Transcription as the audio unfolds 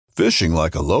Fishing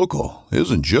like a local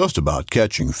isn't just about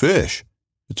catching fish.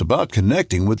 It's about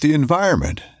connecting with the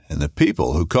environment and the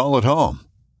people who call it home.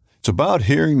 It's about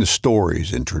hearing the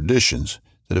stories and traditions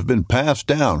that have been passed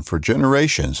down for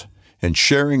generations and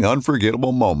sharing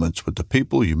unforgettable moments with the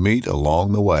people you meet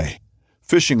along the way.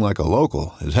 Fishing like a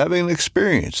local is having an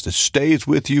experience that stays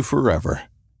with you forever.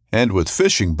 And with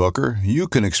Fishing Booker, you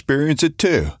can experience it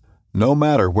too, no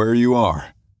matter where you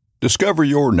are. Discover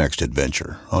your next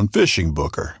adventure on Fishing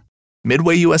Booker.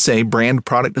 Midway USA brand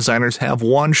product designers have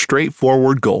one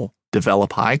straightforward goal: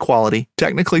 develop high-quality,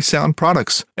 technically sound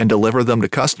products and deliver them to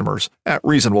customers at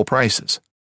reasonable prices.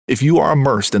 If you are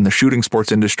immersed in the shooting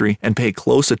sports industry and pay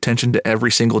close attention to every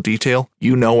single detail,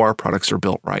 you know our products are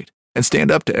built right and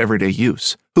stand up to everyday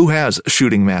use. Who has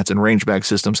shooting mats and range bag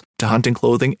systems to hunting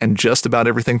clothing and just about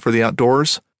everything for the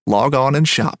outdoors? Log on and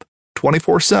shop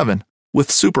 24/7 with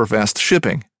super fast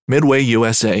shipping.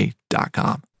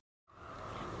 MidwayUSA.com.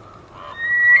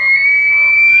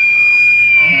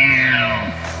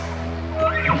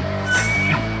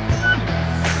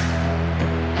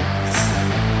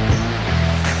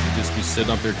 Just be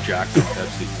sitting up there jacked with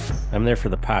Pepsi. I'm there for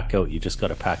the pack out. You just got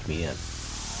to pack me in.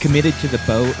 Committed to the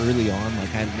bow early on.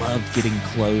 Like, I love getting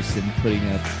close and putting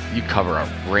up. You cover a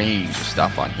range of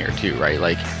stuff on here too, right?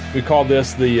 Like, we call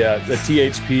this the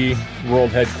THP World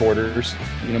Headquarters.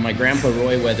 You know, my grandpa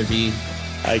Roy Weatherby.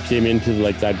 I came into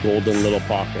like that golden little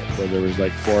pocket where there was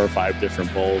like 4 or 5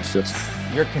 different bowls. Just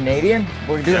You're Canadian?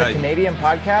 We're doing a Canadian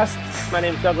podcast. My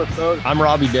name's Douglas Bode. I'm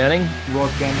Robbie Denning. Roy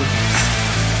Candy.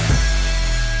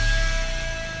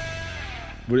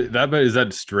 Is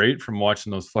that straight from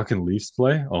watching those fucking Leafs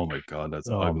play? Oh my god, that's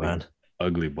ugly, man.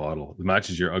 Ugly bottle. It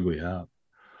matches your ugly hat.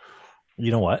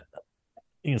 You know what?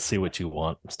 You can say what you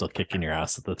want. I'm still kicking your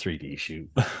ass at the 3D shoot.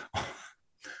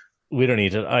 We don't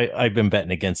need it. I've been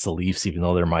betting against the Leafs, even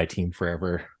though they're my team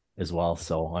forever as well.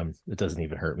 So it doesn't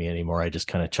even hurt me anymore. I just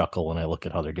kind of chuckle when I look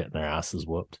at how they're getting their asses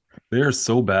whooped. They are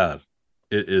so bad.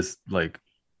 It is like,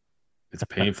 it's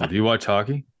painful. Do you watch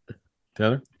hockey,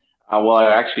 Taylor? Well, I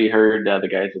actually heard the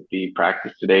guys at the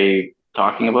practice today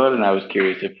talking about it, and I was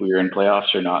curious if we were in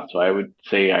playoffs or not. So I would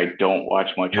say I don't watch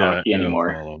much hockey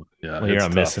anymore. Yeah, well, you're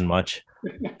not missing much.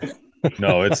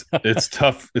 No, it's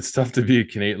tough. It's tough to be a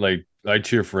Canadian. Like, I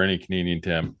cheer for any Canadian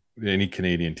team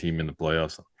in the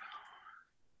playoffs.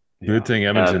 Good thing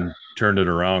Edmonton turned it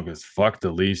around, because fuck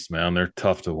the Leafs, man. They're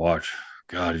tough to watch.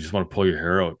 God, you just want to pull your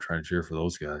hair out trying to cheer for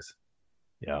those guys.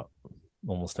 Yeah,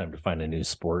 almost time to find a new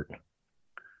sport.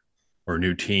 Or a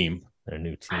new team. A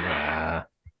new team. I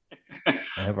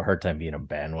have a hard time being a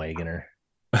bandwagoner.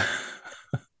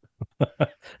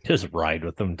 Just ride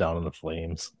with them down in the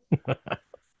flames.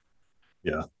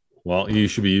 Yeah. Well, you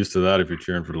should be used to that if you're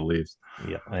cheering for the Leafs.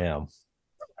 Yeah, I am.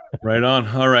 Right on.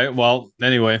 All right. Well,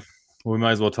 anyway, we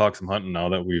might as well talk some hunting now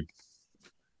that we've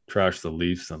trashed the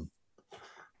Leafs, and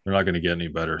they're not going to get any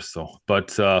better. So, but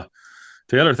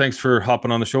Taylor, thanks for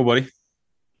hopping on the show, buddy.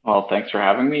 Well, thanks for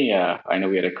having me. I know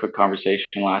we had a quick conversation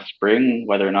last spring,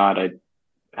 whether or not I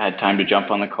had time to jump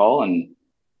on the call. And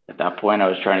at that point, I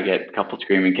was trying to get a couple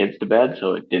screaming kids to bed,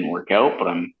 so it didn't work out. But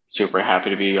I'm super happy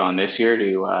to be on this year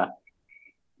to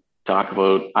talk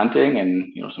about hunting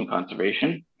and, some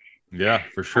conservation. Yeah,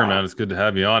 for sure, man. It's good to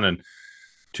have you on. And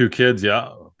 2 kids,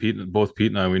 both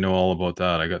Pete and I, we know all about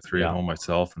that. I got 3 at home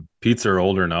myself, and Pete's are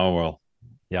older now. Well,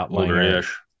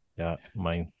 older-ish. Yeah,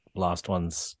 my last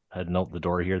one's heading out the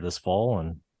door here this fall,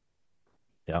 and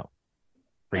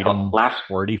Freedom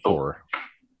 44.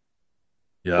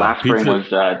 Yeah, last spring was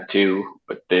 2,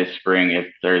 but this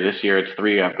year it's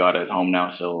 3 I've got at home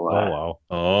now. So oh wow.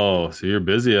 Oh, so you're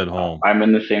busy at home. I'm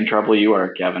in the same trouble you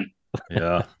are, Kevin.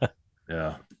 Yeah.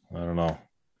 I don't know.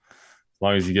 As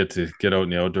long as you get out in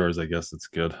the outdoors, I guess it's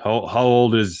good. How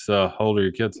old are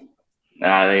your kids?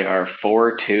 They are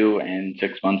 4, 2, and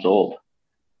 6 months old.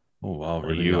 Oh wow,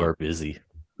 really? You are busy.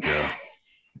 Yeah.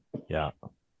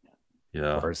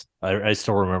 I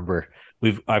still remember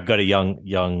I've got a young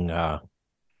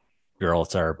girl.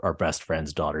 It's our best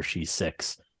friend's daughter. She's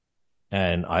 6,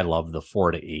 and I love the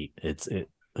 4 to 8. It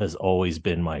has always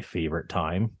been my favorite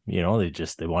time. They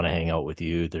want to hang out with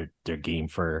you. They're game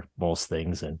for most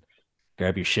things, and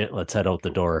grab your shit. Let's head out the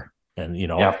door. And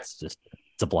it's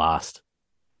a blast.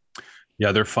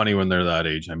 Yeah, they're funny when they're that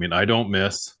age. I mean, I don't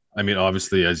miss. I mean,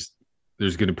 obviously, as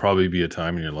there's going to probably be a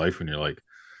time in your life when you're like,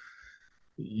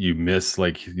 you miss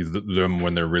like them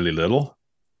when they're really little.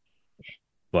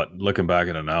 But looking back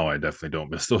at it now, I definitely don't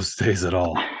miss those days at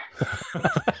all.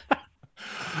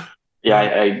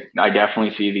 Yeah, I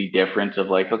definitely see the difference of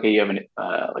like, okay, you have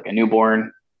a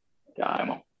newborn.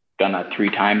 I've done that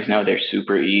 3 times now. They're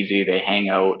super easy. They hang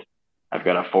out. I've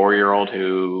got a 4-year-old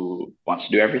who wants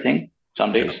to do everything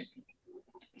some days.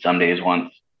 Some days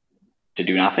wants to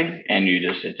do nothing, and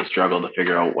it's a struggle to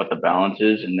figure out what the balance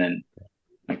is. And then,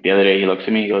 like the other day, he looks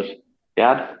at me, he goes,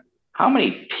 "Dad, how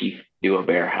many teeth do a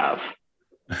bear have?"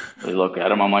 I look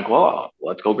at him, I'm like, "Well,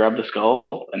 let's go grab the skull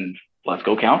and let's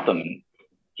go count them." And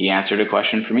he answered a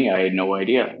question for me. I had no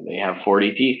idea. They have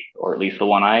 40 teeth, or at least the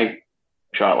one I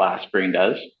shot last spring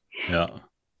does. Yeah.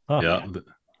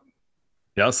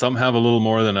 Yeah. Some have a little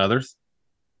more than others.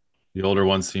 The older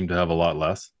ones seem to have a lot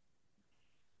less.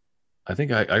 I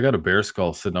think I got a bear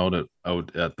skull sitting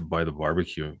by the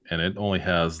barbecue, and it only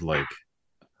has like,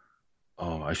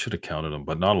 oh, I should have counted them,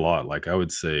 but not a lot. Like I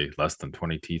would say less than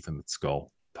 20 teeth in its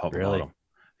skull, top and bottom.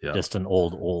 Yeah. Just an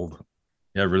old.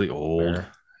 Yeah, really old.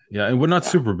 Bear. Yeah, and we're not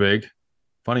super big.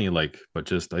 Funny, but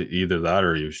just either that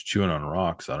or he was chewing on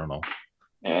rocks. I don't know.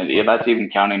 And that's even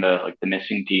counting the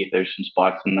missing teeth. There's some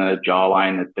spots in the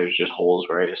jawline that there's just holes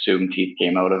where I assume teeth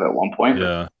came out of at one point.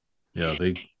 Yeah,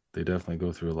 they definitely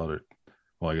go through a lot of.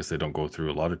 Well, I guess they don't go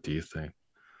through a lot of teeth.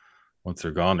 Once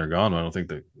they're gone, they're gone. I don't think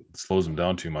that slows them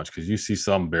down too much because you see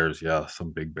some bears,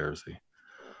 some big bears,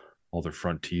 all their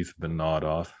front teeth have been gnawed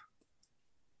off.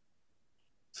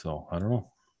 So I don't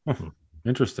know.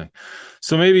 Interesting.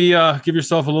 So maybe give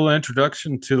yourself a little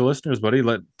introduction to the listeners, buddy.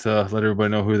 Let everybody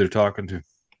know who they're talking to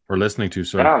or listening to.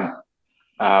 Sorry.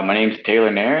 Yeah. My name's Taylor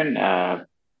Nairn.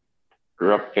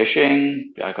 Grew up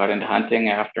fishing. I got into hunting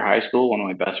after high school. One of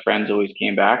my best friends always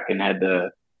came back and had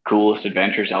the coolest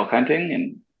adventures elk hunting.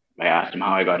 And I asked him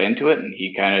how I got into it, and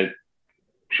he kind of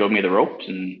showed me the ropes.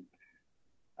 And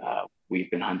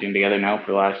we've been hunting together now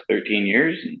for the last 13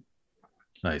 years. And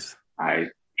nice. I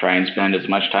try and spend as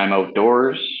much time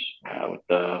outdoors with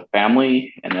the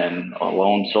family, and then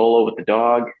alone solo with the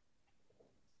dog.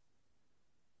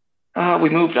 We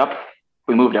moved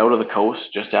out of the coast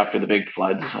just after the big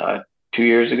floods 2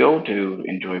 years ago to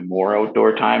enjoy more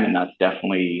outdoor time, and that's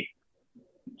definitely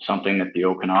something that the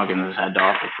Okanagan has had to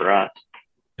offer for us.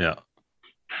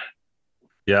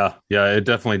 Yeah, it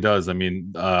definitely does. I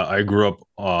mean, I grew up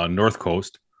on North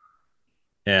Coast,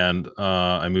 and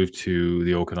I moved to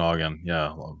the Okanagan.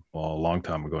 Yeah, well, a long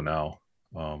time ago now.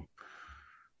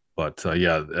 But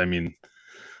I mean,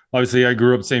 obviously I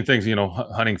grew up same things,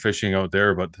 hunting, fishing out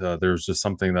there, but there's just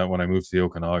something that when I moved to the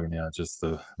Okanagan, just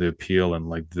the appeal and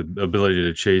like the ability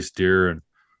to chase deer and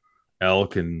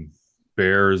elk and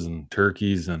bears and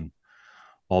turkeys and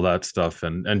all that stuff.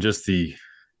 And just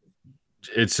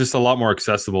it's just a lot more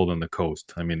accessible than the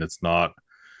coast. I mean, it's not,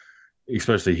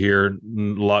 especially here, a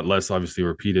lot less obviously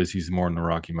where Pete is. He's more in the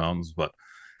Rocky Mountains, but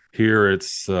here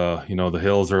it's, the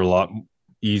hills are a lot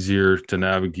easier to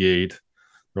navigate.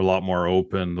 They're a lot more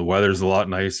open. The weather's a lot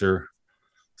nicer.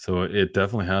 So it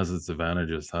definitely has its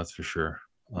advantages. That's for sure.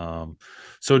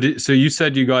 So you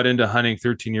said you got into hunting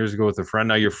 13 years ago with a friend.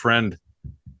 Now your friend,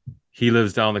 he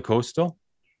lives down the coast still?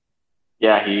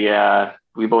 Yeah,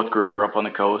 we both grew up on the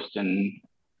coast, and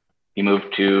he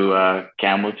moved to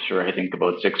Kamloops for I think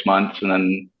about 6 months, and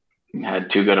then had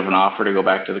too good of an offer to go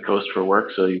back to the coast for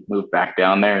work. So he moved back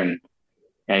down there, and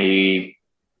I'm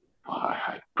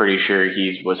pretty sure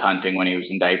he was hunting when he was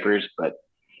in diapers, but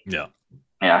yeah,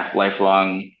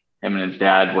 lifelong. Him and his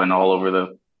dad went all over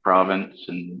the province,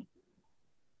 and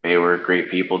they were great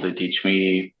people to teach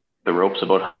me the ropes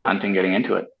about hunting, getting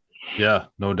into it. Yeah,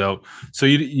 no doubt. So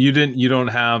you don't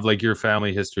have like your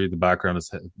family history. The background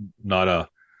is not a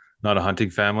hunting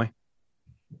family.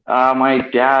 My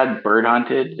dad bird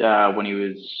hunted when he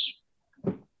was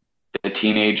a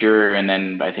teenager, and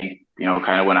then I think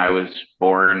kind of when I was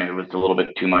born, it was a little bit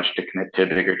too much to commit to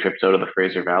bigger trips out of the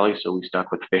Fraser Valley. So we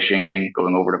stuck with fishing,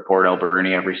 going over to Port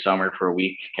Alberni every summer for a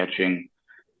week, catching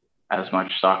as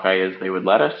much sockeye as they would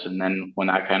let us. And then when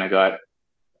that kind of got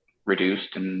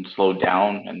reduced and slowed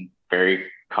down, and ferry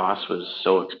cost was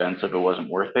so expensive, it wasn't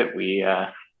worth it, we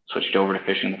switched over to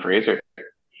fishing the Fraser.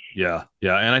 Yeah.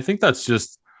 And I think that's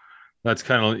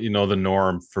kind of, the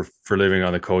norm for living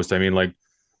on the coast. I mean, like,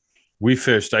 we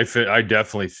fished. I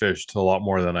definitely fished a lot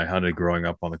more than I hunted growing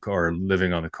up or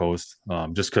living on the coast.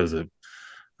 Just because it's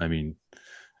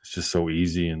just so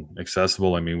easy and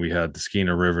accessible. I mean, we had the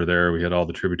Skeena River there. We had all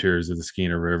the tributaries of the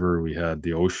Skeena River. We had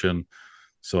the ocean.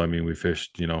 So I mean, we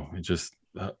fished. Just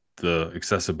the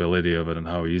accessibility of it and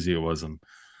how easy it was. And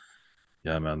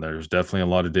yeah, man, there's definitely a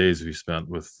lot of days we spent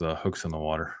with hooks in the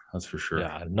water. That's for sure.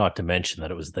 Yeah, not to mention that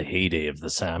it was the heyday of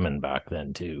the salmon back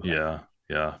then too. Yeah,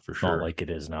 for sure. Not like it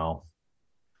is now.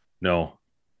 No,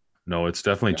 it's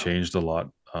definitely changed a lot.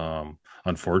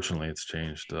 Unfortunately, it's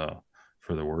changed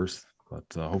for the worse, but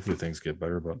hopefully things get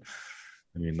better. But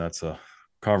I mean, that's a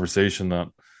conversation that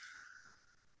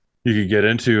you could get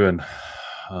into, and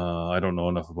I don't know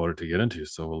enough about it to get into,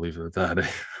 so we'll leave it at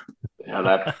that.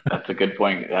 Yeah, that's a good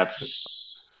point.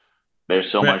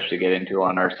 There's so much to get into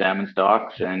on our salmon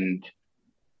stocks, and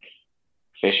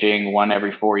fishing one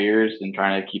every 4 years and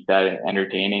trying to keep that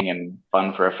entertaining and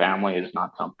fun for a family is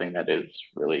not something that is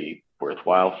really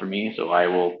worthwhile for me. So I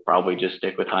will probably just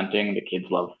stick with hunting. The kids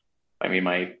love, I think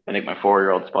my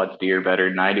 4-year-old spots deer better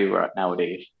than I do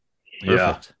nowadays.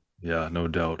 Perfect. Yeah, no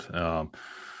doubt.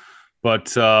 But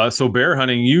so bear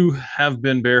hunting, you have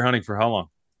been bear hunting for how long?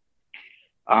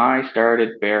 I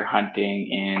started bear hunting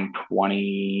in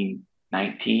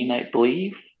 2019, I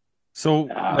believe. So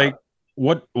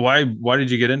why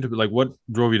did you get into it? Like, what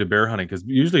drove you to bear hunting? Because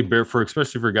usually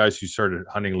especially for guys who started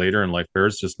hunting later in life, bear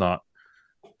is just not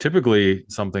typically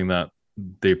something that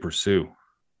they pursue.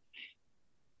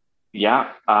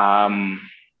 Yeah.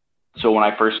 So when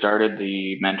I first started,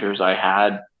 the mentors I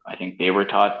had, I think they were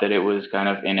taught that it was kind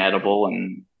of inedible,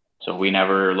 and so we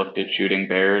never looked at shooting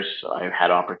bears. I had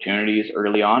opportunities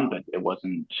early on, but I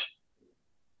wasn't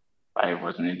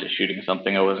into shooting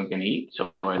something I wasn't going to eat,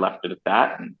 so I left it at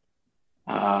that. And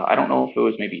I don't know if it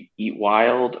was maybe Eat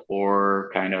Wild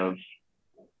or kind of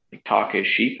like Talk is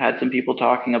Sheep had some people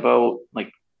talking about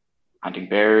like hunting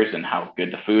bears and how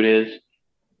good the food is.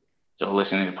 So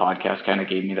listening to the podcast kind of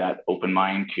gave me that open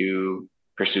mind to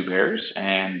pursue bears.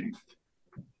 And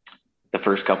the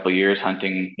first couple of years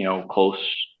hunting, close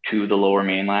to the lower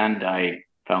mainland, I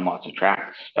found lots of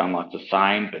tracks, found lots of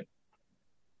sign, but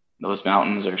those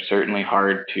mountains are certainly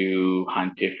hard to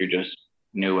hunt if you're just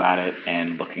new at it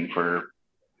and looking for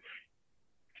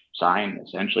sign.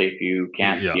 Essentially, if you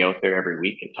can't be out there every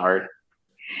week, it's hard.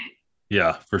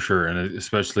 Yeah, for sure. And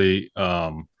especially,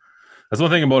 that's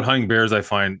one thing about hunting bears I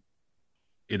find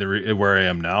either where I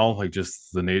am now, like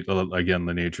just the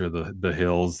nature of the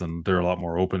hills, and they're a lot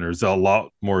more open. There's a lot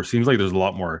more, seems like there's a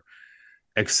lot more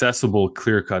accessible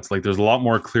clear cuts. Like there's a lot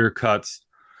more clear cuts.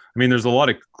 I mean, there's a lot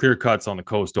of clear cuts on the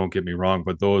coast, don't get me wrong,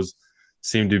 but those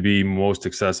seem to be most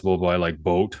accessible by like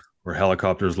boat or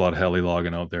helicopters, a lot of heli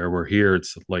logging out there, where here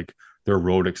it's like they're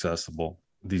road accessible,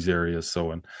 these areas.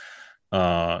 So, and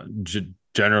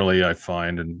generally I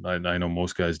find, and I know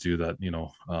most guys do that,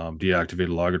 deactivated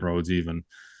logging roads, even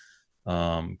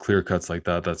clear cuts like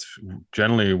that, that's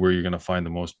generally where you're going to find the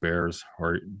most bears,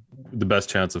 or the best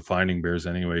chance of finding bears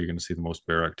anyway. You're going to see the most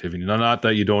bear activity. Not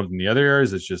that you don't in the other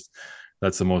areas, it's just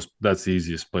that's the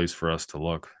easiest place for us to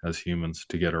look as humans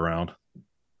to get around.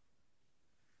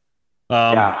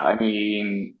 Yeah, I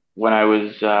mean, when I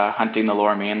was hunting the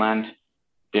lower mainland,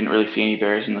 didn't really see any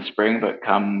bears in the spring, but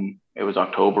it was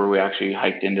October, we actually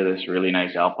hiked into this really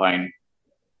nice alpine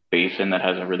basin that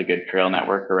has a really good trail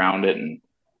network around it. And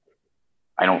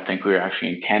I don't think we were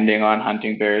actually intending on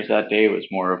hunting bears that day. It was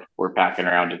more of we're packing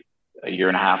around a year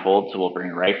and a half old, so we'll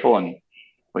bring a rifle. And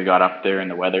we got up there and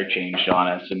the weather changed on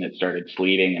us and it started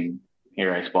sleeting. And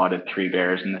here I spotted 3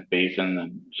 bears in the basin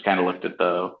and just kind of looked at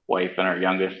the wife and our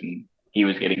youngest, and he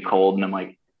was getting cold. And I'm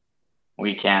like,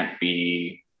 we can't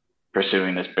be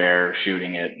pursuing this bear,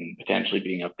 shooting it, and potentially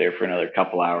being up there for another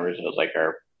couple hours. I was like,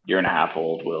 our year and a half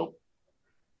old will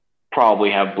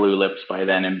probably have blue lips by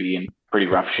then and be in pretty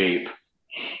rough shape.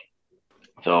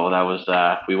 So that was,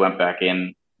 we went back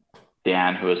in.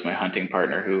 Dan, who was my hunting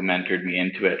partner, who mentored me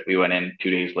into it, we went in 2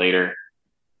 days later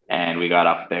and we got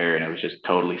up there and it was just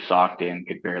totally socked in,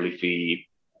 could barely see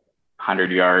 100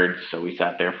 yards. So we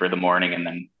sat there for the morning and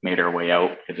then made our way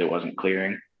out because it wasn't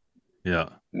clearing. Yeah.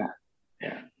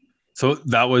 Yeah. So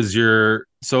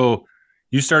so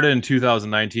you started in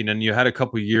 2019 and you had a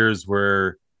couple of years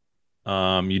where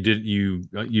you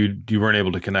weren't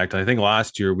able to connect. I think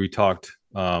last year we talked.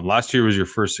 Last year was your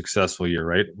first successful year,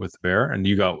 right, with bear, and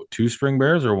you got 2 spring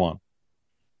bears or 1?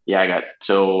 Yeah,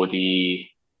 so the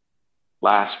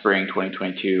last spring,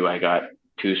 2022, I got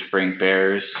 2 spring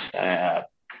bears. I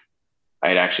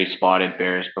had actually spotted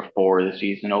bears before the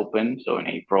season opened. So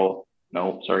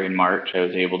in March, I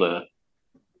was able to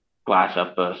glass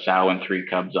up a sow and 3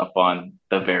 cubs up on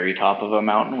the very top of a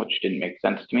mountain, which didn't make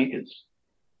sense to me because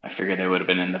I figured they would have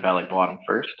been in the valley bottom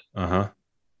first.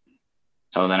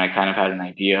 So then I kind of had an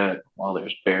idea, well,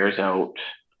 there's bears out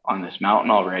on this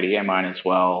mountain already. I might as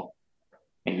well,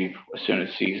 maybe as soon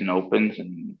as season opens,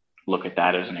 and look at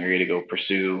that as an area to go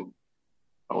pursue.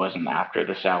 I wasn't after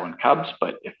the sow and cubs,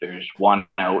 but if there's 1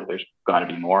 out, there's got to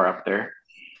be more up there.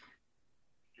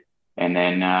 And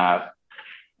then,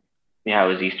 it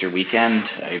was Easter weekend.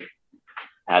 I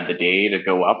had the day to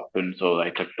go up, and so I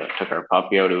took our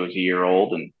puppy out, who was a year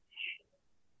old, and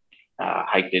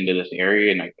hiked into this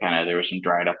area, and there were some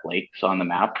dried up lakes on the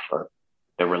map, or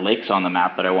there were lakes on the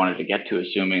map that I wanted to get to,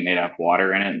 assuming they'd have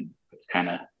water in it. And it's kind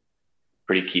of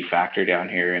pretty key factor down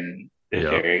here in this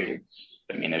area,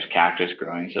 there's cactus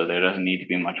growing, so there doesn't need to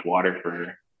be much water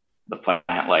for the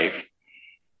plant life.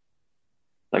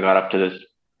 I got up to this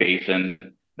basin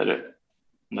that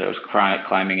I was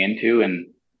climbing into, and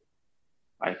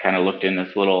I kind of looked in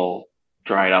this little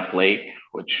dried up lake,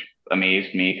 which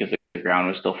amazed me because the ground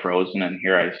was still frozen. And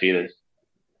here I see this,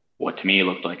 what to me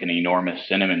looked like an enormous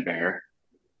cinnamon bear.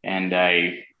 And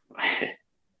I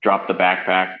dropped the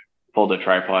backpack, pulled the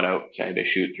tripod out, so I had to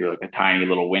shoot through like a tiny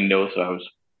little window. So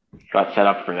I got set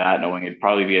up for that, knowing it'd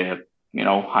probably be a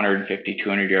 150,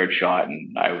 200 yard shot.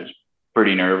 And I was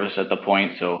pretty nervous at the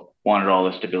point, so wanted all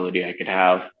the stability I could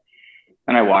have.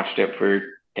 And I watched it for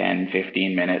 10,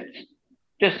 15 minutes,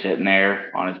 just sitting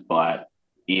there on his butt,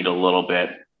 eat a little bit,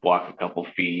 walk a couple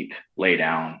feet, lay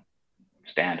down,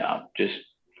 stand up, just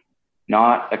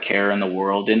not a care in the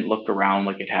world. Didn't look around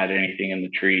like it had anything in the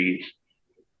trees.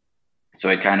 So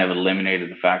I kind of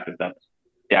eliminated the fact that that's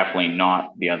definitely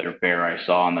not the other bear I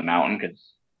saw on the mountain, because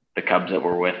the cubs that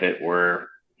were with it were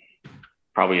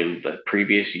probably the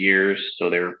previous years. So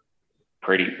they were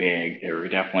pretty big. They were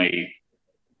definitely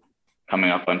coming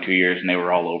up on 2 years, and they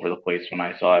were all over the place when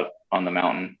I saw it on the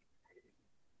mountain.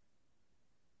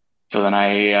 So then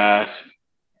I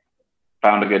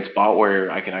found a good spot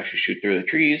where I could actually shoot through the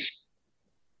trees,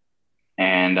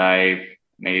 and I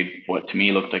made what to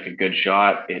me looked like a good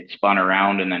shot. It spun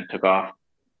around and then took off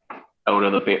out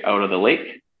of the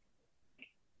lake.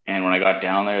 And when I got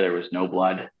down there was no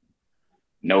blood,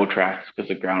 no tracks, because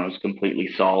the ground was completely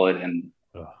solid. And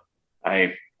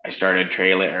I started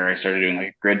doing like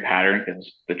a grid pattern,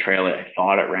 because the trail that I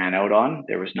thought it ran out on,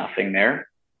 there was nothing there.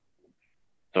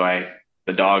 So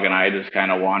the dog and I just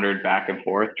kind of wandered back and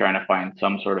forth trying to find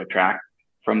some sort of track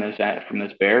from this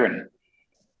bear. And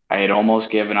I had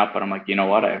almost given up, but I'm like, you know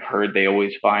what? I've heard they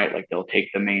always find, like, they'll take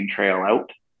the main trail out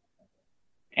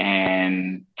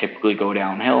and typically go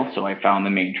downhill. So I found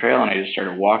the main trail and I just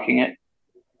started walking it,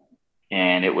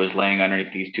 and it was laying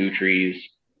underneath these two trees,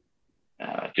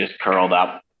 just curled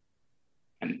up.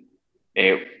 And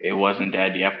it wasn't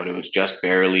dead yet, but it was just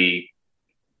barely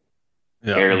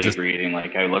breathing.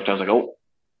 Like, I looked, I was like, oh,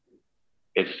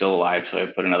 it's still alive. So I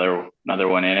put another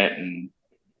one in it, and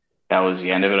that was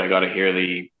the end of it. I got to hear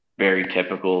the very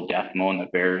typical death moan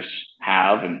that bears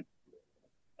have, and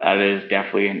that is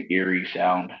definitely an eerie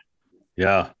sound.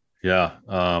 The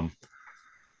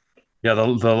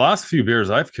last few bears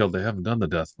I've killed, they haven't done the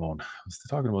death moan. I was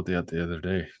talking about that the other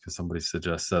day, because somebody said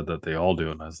that they all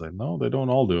do, and I was like, no, they don't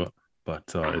all do it. But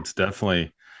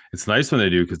it's nice when they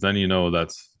do, because then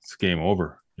it's game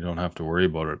over. You don't have to worry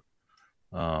about it.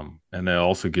 And that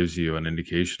also gives you an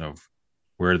indication of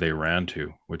where they ran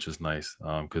to, which is nice.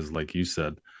 Because like you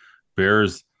said,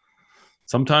 bears,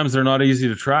 sometimes they're not easy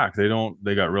to track. They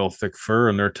got real thick fur,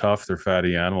 and they're tough. They're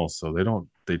fatty animals. So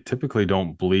they typically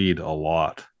don't bleed a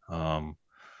lot. So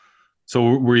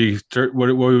what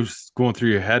was going through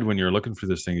your head when you're looking for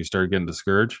this thing? You start getting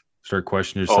discouraged, start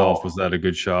questioning yourself. Was that a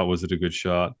good shot? Was it a good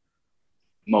shot?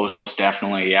 Most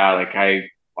definitely. Yeah. Like I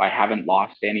haven't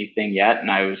lost anything yet.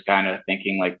 And I was kind of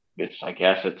thinking, like, I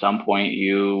guess at some point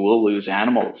you will lose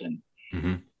animals.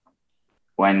 And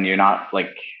when you're not,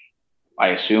 like, I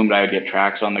assumed I would get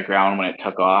tracks on the ground when it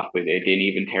took off, but it didn't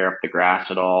even tear up the grass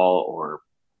at all or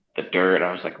the dirt.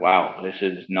 I was like, wow, this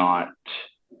is not,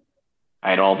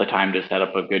 I had all the time to set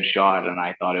up a good shot, and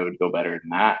I thought it would go better than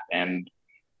that. And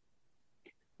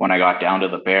when I got down to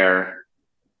the bear,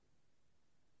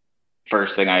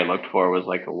 first thing I looked for was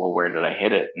like, well, where did I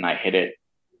hit it? And I hit it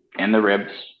in the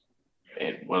ribs.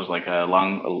 It was like a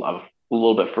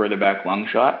little bit further back lung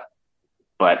shot,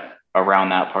 but around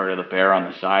that part of the bear on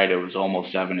the side, it was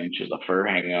almost 7 inches of fur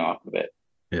hanging off of it.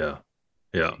 Yeah.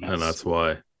 And that's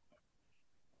why.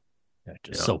 It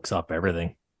just soaks up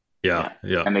everything. Yeah.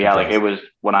 And like, it was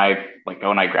when I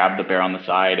grabbed the bear on the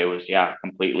side, it was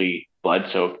completely blood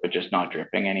soaked, but just not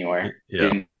dripping anywhere.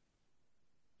 Didn't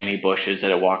any bushes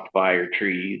that it walked by or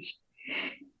trees.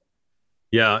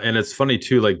 Yeah, and it's funny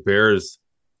too, like bears,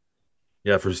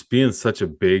 for being such a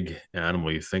big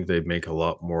animal, you think they'd make a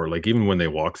lot more, like even when they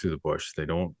walk through the bush,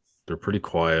 they're pretty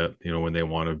quiet, when they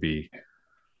want to be.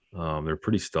 They're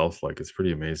pretty stealth-like. It's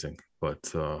pretty amazing. But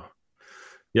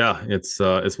it's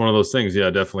one of those things.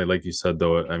 Yeah, definitely. Like you said,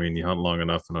 though, I mean, you hunt long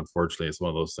enough, and unfortunately, it's one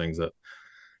of those things that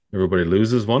everybody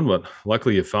loses one. But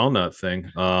luckily, you found that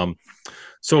thing.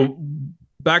 So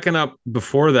backing up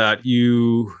before that,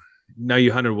 you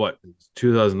hunted what,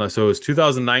 2000? So it was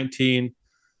 2019,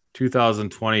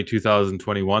 2020,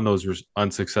 2021. Those were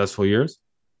unsuccessful years.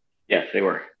 Yes, they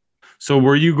were. So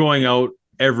were you going out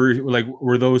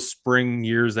were those spring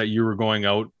years that you were going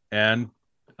out and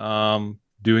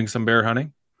doing some bear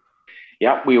hunting?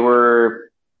 Yeah, we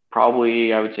were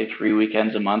probably, I would say 3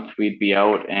 weekends a month, we'd be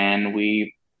out, and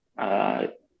we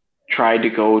tried to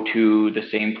go to the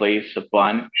same place a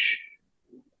bunch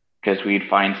because we'd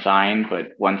find sign.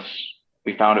 But once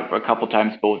we found it a couple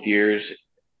times both years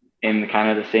in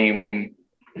kind of the same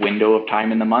window of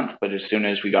time in the month. But as soon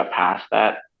as we got past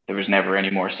that, there was never any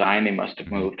more sign. They must have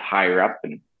moved higher up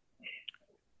and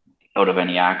out of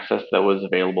any access that was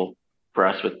available for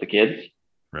us with the kids.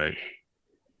 Right.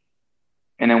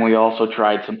 And then we also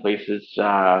tried some places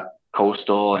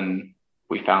coastal, and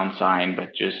we found sign,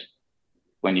 but just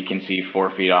when you can see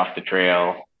 4 feet off the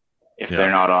trail, if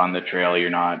they're not on the trail, you're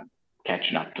not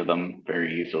catching up to them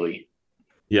very easily.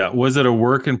 Yeah. Was it a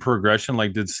work in progression?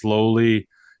 Like, did slowly,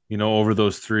 over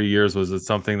those 3 years, was it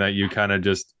something that you kind of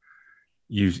just,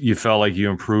 you felt like you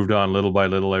improved on little by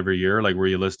little every year? Like, were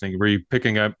you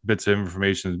picking up bits of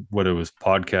information, whether it was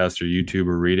podcast or YouTube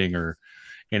or reading or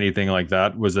anything like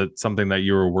that? Was it something that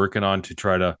you were working on to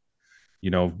try to,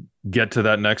 get to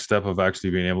that next step of actually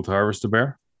being able to harvest a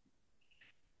bear?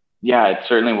 Yeah, it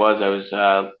certainly was. I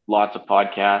was lots of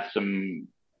podcasts,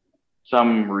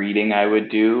 some reading I would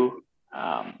do.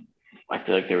 I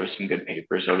feel like there was some good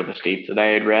papers out of the States that I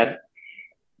had read,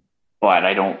 but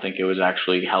I don't think it was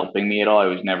actually helping me at all. I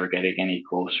was never getting any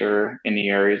closer in the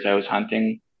areas I was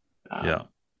hunting. Yeah,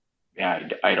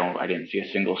 I didn't see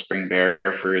a single spring bear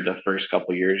for the first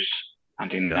couple of years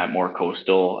hunting that more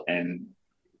coastal and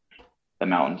the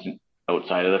mountains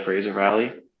outside of the Fraser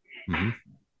Valley. Mm-hmm.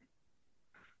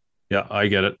 Yeah, I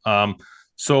get it.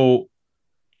 So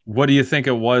what do you think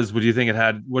it was? What do you think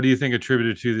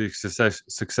attributed to the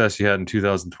success you had in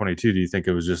 2022? Do you think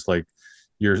it was just like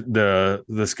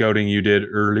the scouting you did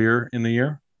earlier in the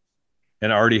year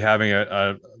and already having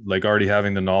already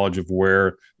having the knowledge of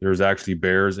where there's actually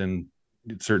bears in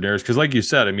certain areas? Because like you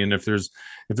said, I mean, if there's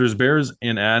bears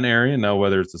in an area now,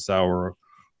 whether it's a sow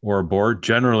or a boar,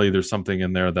 generally there's something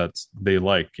in there that's they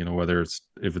like, whether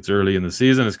if it's early in the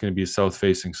season, it's going to be south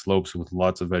facing slopes with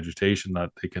lots of vegetation that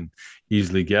they can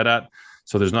easily get at.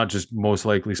 So there's not just, most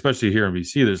likely, especially here in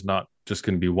BC, there's not just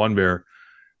going to be one bear.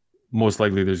 Most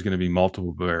likely there's going to be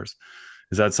multiple bears.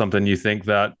 Is that something you think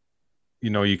that,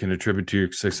 you can attribute to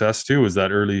your success to? Was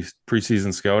that early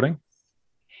preseason scouting?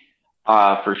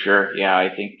 For sure. Yeah,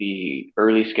 I think the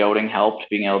early scouting helped,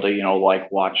 being able to,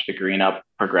 watch the green up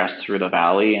progress through the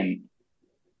valley. And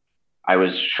I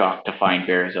was shocked to find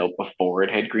bears out before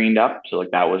it had greened up. So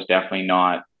that was definitely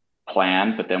not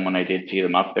planned. But then when I did see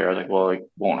them up there, I was like, well, it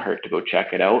won't hurt to go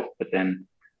check it out. But then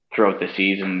throughout the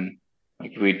season,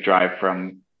 we'd drive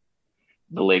from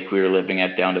the lake we were living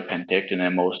at down to Penticton, and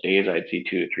then most days I'd see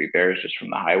 2 to 3 bears just from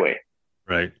the highway.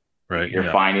 Right.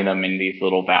 You're finding them in these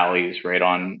little valleys right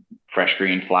on fresh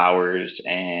green flowers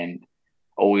and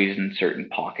always in certain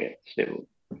pockets.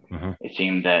 It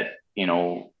seemed that,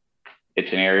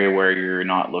 it's an area where you're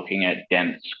not looking at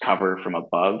dense cover from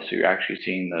above. So you're actually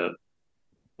seeing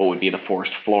what would be the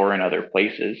forest floor in other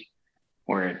places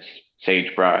where it's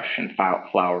sagebrush and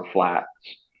flower flats.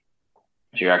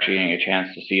 So you're actually getting a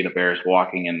chance to see the bears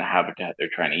walking in the habitat they're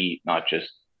trying to eat, not just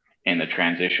in the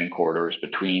transition corridors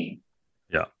between.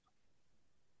 Yeah.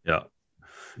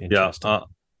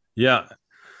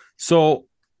 So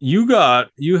you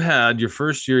had your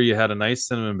first year, you had a nice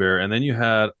cinnamon bear, and then you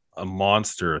had a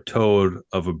monster, a toad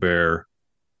of a bear.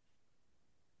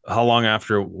 How long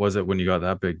after was it when you got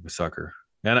that big sucker?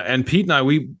 And Pete and I,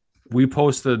 we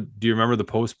posted. Do you remember the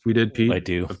post we did, Pete? I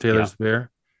do. Of Taylor's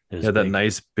bear. He had that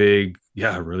nice big,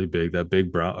 really big, that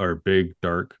big brown or big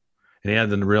dark, and he had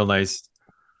the real nice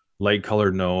light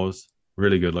colored nose,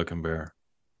 really good looking bear.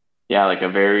 Yeah, like a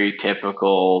very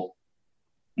typical,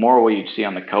 more what you'd see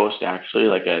on the coast, actually,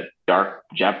 like a dark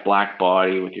jet black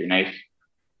body with your nice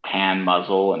tan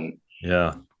muzzle and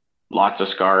lots of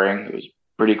scarring. It was a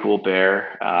pretty cool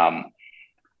bear.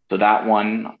 So that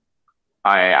one,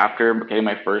 after getting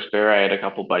my first bear, I had a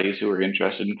couple buddies who were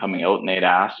interested in coming out, and they'd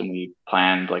asked, and we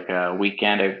planned like a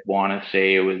weekend. I want to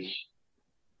say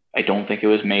I don't think it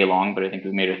was May long, but I think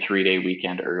we made a 3-day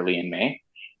weekend early in May.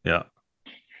 Yeah.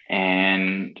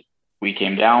 And we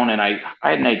came down, and I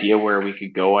had an idea where we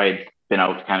could go. I'd been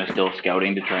out kind of still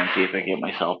scouting to try and see if I could get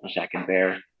myself a second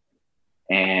bear.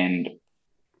 And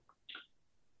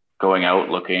going out,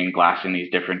 looking, glassing these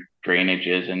different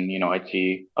drainages, and I'd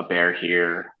see a bear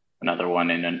here, another one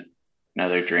in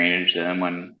another drainage. And then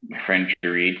when my friend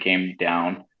Jareed came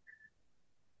down,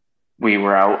 we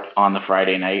were out on the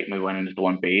Friday night, and we went into the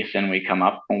one basin. We come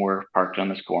up, and we're parked on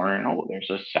this corner, and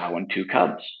there's a sow and 2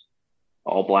 cubs,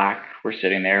 all black. We're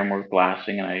sitting there, and we're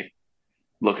glassing, and I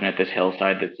looking at this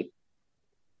hillside that's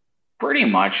pretty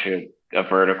much a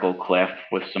vertical cliff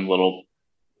with some little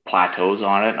plateaus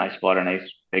on it. And I spot a nice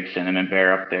big cinnamon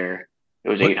bear up there. It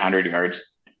was 800 yards.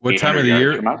 What time of the 800 yards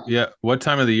year? from us. Yeah. What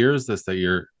time of the year is this that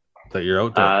you're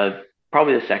out there?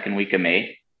 Probably the second week of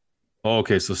May. Oh,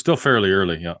 okay. So still fairly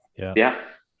early. Yeah. Yeah.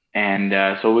 And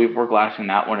so we're glassing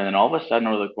that one. And then all of a sudden,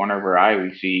 over the corner of our eye,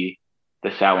 we see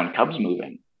the sow and cubs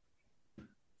moving.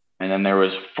 And then there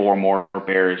was 4 more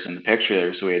bears in the picture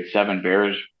there. So we had 7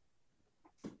 bears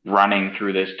running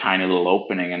through this tiny little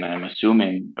opening. And I'm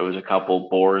assuming it was a couple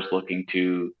boars looking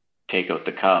to take out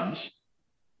the cubs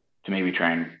to maybe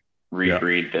try and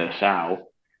rebreed the sow.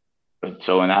 But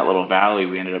so in that little valley,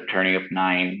 we ended up turning up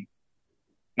nine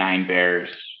bears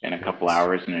in a couple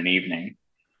hours in an evening.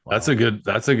 Wow. That's a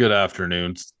good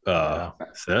afternoon set.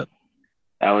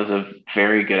 That was a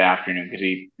very good afternoon because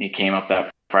he came up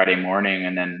that Friday morning,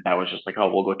 and then that was just like,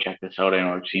 oh, we'll go check this out. I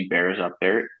know I've seen bears up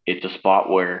there. It's a spot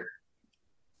where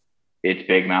it's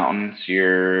big mountains.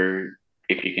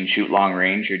 If you can shoot long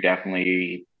range, you're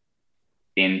definitely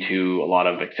into a lot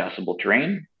of accessible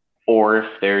terrain. Or if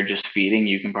they're just feeding,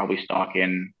 you can probably stalk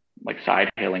in, like side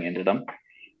hilling into them.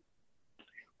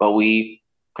 But we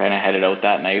kind of headed out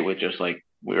that night with just like,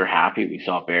 we were happy we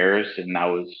saw bears, and that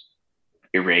was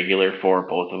irregular for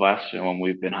both of us when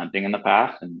we've been hunting in the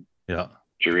past. And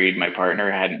Jareed, my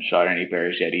partner, hadn't shot any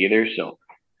bears yet either. So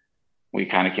we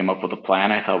kind of came up with a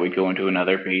plan. I thought we'd go into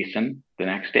another basin the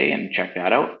next day and check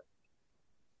that out.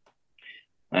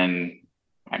 And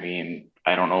I mean,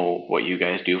 I don't know what you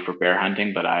guys do for bear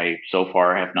hunting, but I so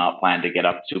far have not planned to get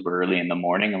up super early in the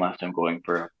morning unless I'm going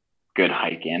for a good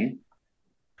hike in.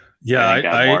 Yeah,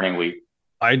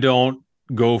 I don't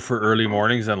go for early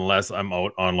mornings unless I'm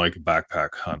out on like a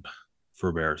backpack hunt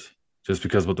for bears, just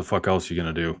because what the fuck else are you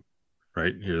gonna do,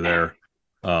 right? You're there.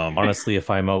 Honestly, if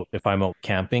I'm out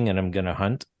camping and I'm gonna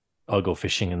hunt, I'll go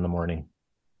fishing in the morning,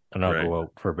 and I'll go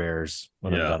out for bears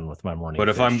when I'm done with my morning.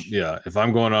 But fish. if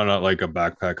I'm going on a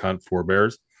backpack hunt for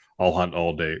bears, I'll hunt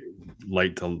all day,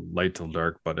 light till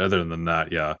dark. But other than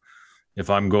that, if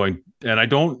I'm going, and I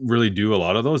don't really do a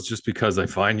lot of those, just because I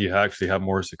find you actually have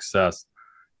more success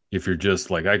if you're just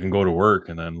like, I can go to work,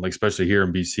 and then like, especially here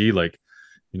in BC, like,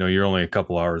 you know, you're only a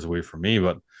couple hours away from me,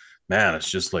 but man, it's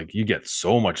just like you get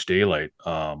so much daylight,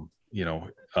 in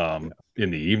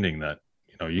the evening that,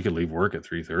 you know, you could leave work at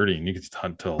 3:30 and you could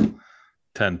hunt till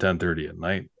 10:30 at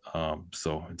night.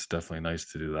 So it's definitely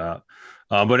nice to do that.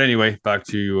 But anyway, back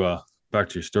to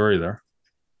your story there.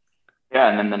 Yeah,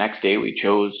 and then the next day we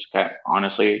chose,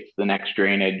 honestly, it's the next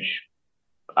drainage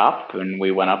up, and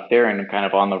we went up there, and kind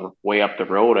of on the way up the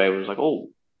road, I was like, oh,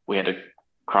 we had to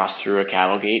cross through a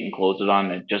cattle gate and close it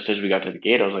on. And just as we got to the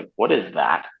gate, I was like, what is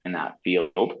that in that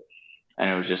field? And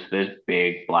it was just this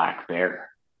big black bear.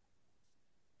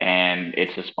 And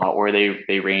it's a spot where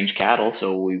they range cattle,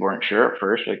 so we weren't sure at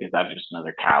first, like, is that just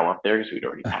another cow up there? Because we'd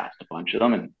already passed a bunch of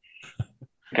them, and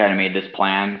kind of made this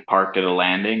plan, parked at a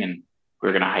landing, and we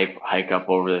were gonna hike up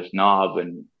over this knob.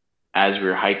 And as we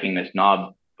were hiking this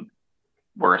knob,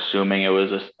 we're assuming it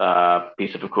was a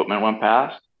piece of equipment went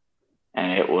past,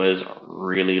 and it was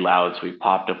really loud. So we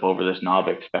popped up over this knob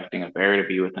expecting a bear to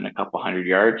be within a couple 100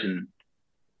 yards, and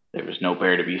there was no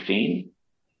bear to be seen.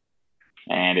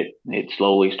 And it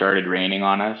slowly started raining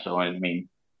on us. So, I mean,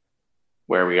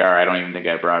 where we are, I don't even think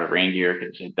I brought a rain gear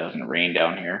because it doesn't rain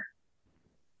down here.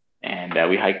 And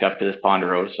we hiked up to this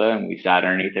ponderosa, and we sat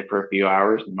underneath it for a few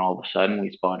hours. And all of a sudden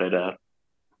we spotted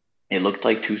it looked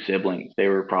like 2 siblings. They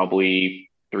were probably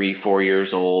 3-4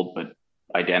 years old, but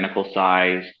identical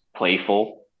size,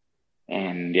 playful.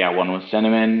 And one was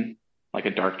cinnamon, like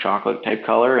a dark chocolate type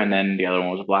color. And then the other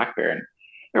one was a black bear. And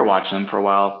we were watching them for a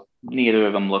while. Neither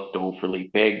of them looked overly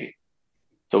big.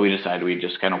 So we decided we'd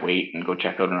just kind of wait and go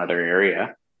check out another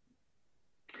area.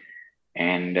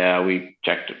 And we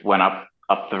went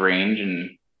up the range,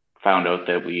 and found out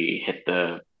that we hit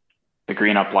the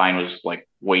green up line was like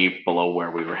way below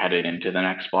where we were headed into the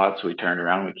next spot. So we turned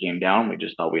around, we came down, we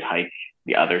just thought we'd hike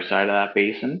the other side of that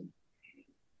basin.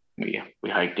 We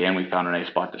hiked in, we found a nice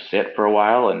spot to sit for a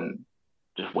while, and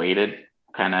just waited,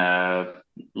 kind of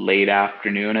late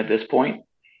afternoon at this point.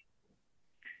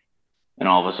 And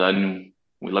all of a sudden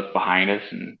we look behind us,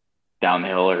 and down the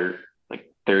hill are like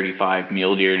 35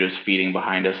 mule deer just feeding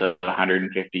behind us at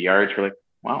 150 yards. We're like,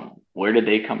 wow, where did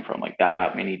they come from? Like,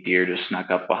 that many deer just snuck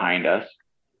up behind us.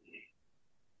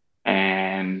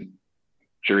 And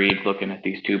Jareed's looking at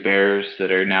these 2 bears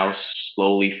that are now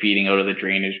slowly feeding out of the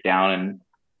drainage down, and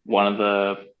one of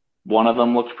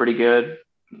them looks pretty good,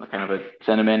 kind of a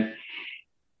cinnamon,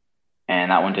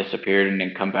 and that one disappeared and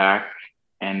didn't come back.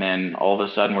 And then all of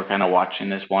a sudden we're kind of watching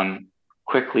this one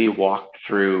quickly walk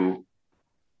through.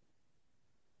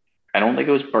 I don't think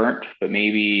it was burnt, but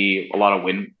maybe a lot of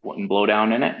wind blow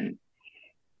down in it. And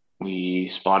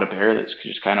we spot a bear that's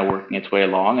just kind of working its way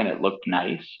along, and it looked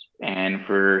nice. And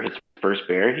for his first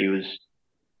bear, he was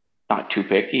not too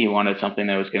picky. He wanted something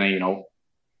that was going to,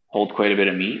 hold quite a bit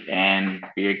of meat and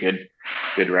be a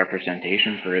good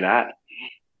representation for that.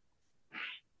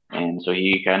 And so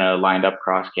he kind of lined up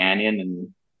cross canyon,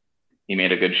 and he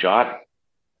made a good shot.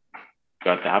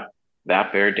 Got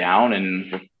that bear down,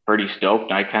 and we're pretty stoked.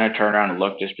 And I kind of turned around and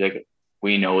looked, just like,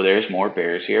 we know there's more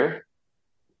bears here.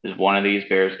 There's one of these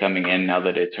bears coming in now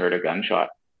that it's heard a gunshot.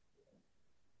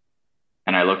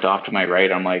 And I looked off to my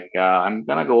right. I'm like, I'm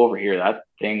gonna go over here. That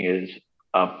thing is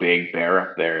a big bear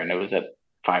up there, and it was at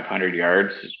 500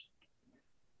 yards.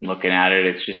 Looking at it,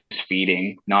 it's just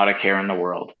feeding, not a care in the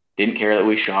world. Didn't care that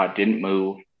we shot, didn't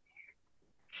move.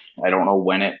 I don't know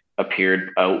when it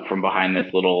appeared out from behind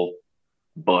this little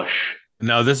bush.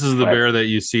 Now, this is the bear that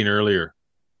you seen earlier.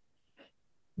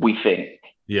 We think.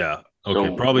 Yeah. Okay.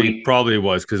 So probably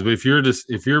was, because if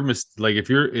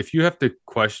you have to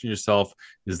question yourself,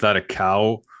 is that a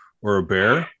cow or a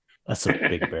bear? That's a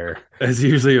big bear. It's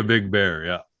usually a big bear.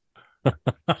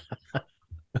 Yeah.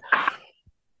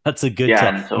 That's a good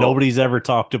tell. So, nobody's ever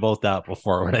talked about that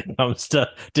before when it comes to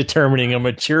determining a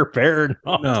mature bear or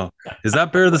not. No. Is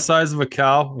that bear the size of a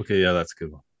cow? Okay, yeah, that's a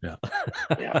good one. Yeah.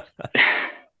 Yeah.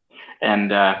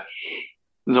 And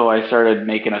so I started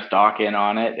making a stalk in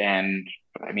on it, and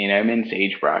I mean, I'm in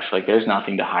sagebrush. Like, there's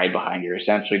nothing to hide behind. You're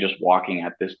essentially just walking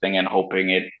at this thing and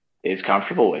hoping it is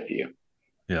comfortable with you.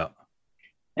 Yeah.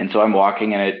 And so I'm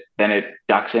walking, and it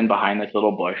ducks in behind this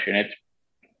little bush, and it's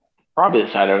probably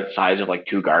the size of like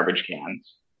 2 garbage cans,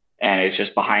 and it's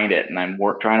just behind it. And I'm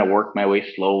trying to work my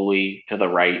way slowly to the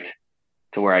right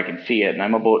to where I can see it. And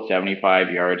I'm about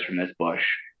 75 yards from this bush,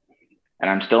 and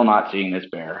I'm still not seeing this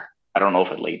bear. I don't know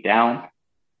if it laid down,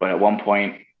 but at one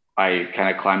point I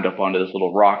kind of climbed up onto this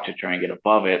little rock to try and get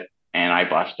above it, and I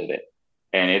busted it,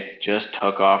 and it just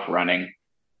took off running.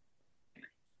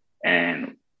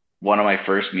 And one of my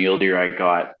first mule deer I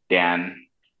got, Dan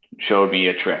showed me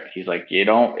a trick. He's like,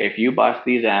 if you bust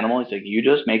these animals, he's like, you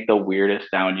just make the weirdest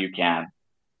sound you can,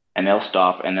 and they'll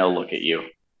stop and they'll look at you.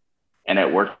 And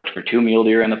it worked for 2 mule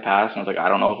deer in the past. And I was like, I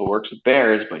don't know if it works with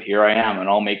bears, but here I am, and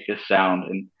I'll make this sound.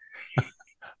 And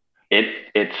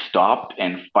it stopped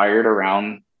and fired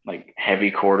around, like heavy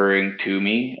quartering to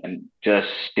me, and just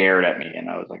stared at me. And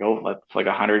I was like, oh, that's like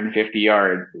 150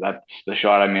 yards. That's the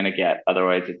shot I'm going to get.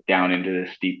 Otherwise, it's down into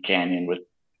this steep canyon with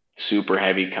super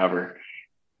heavy cover.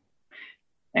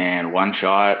 And one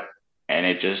shot, and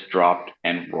it just dropped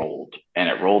and rolled. And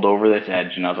it rolled over this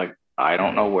edge. And I was like, I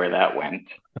don't know where that went,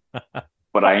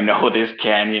 but I know this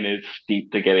canyon is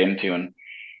steep to get into. And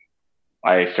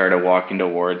I started walking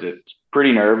towards it,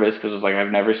 pretty nervous, because I was like,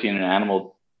 I've never seen an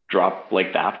animal drop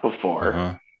like that before.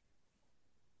 Uh-huh.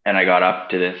 And I got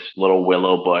up to this little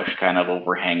willow bush kind of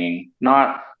overhanging,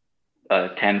 not a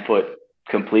 10-foot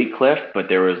complete cliff, but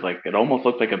there was like, it almost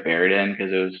looked like a bear den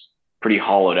because it was pretty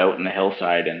hollowed out in the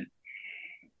hillside. And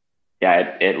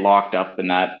yeah, it locked up in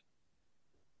that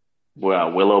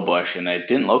willow bush, and it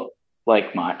didn't look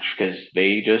like much because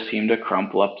they just seemed to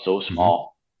crumple up so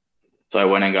small. So I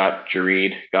went and got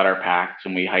Jareed, got our packs,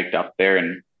 and we hiked up there,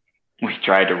 and we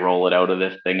tried to roll it out of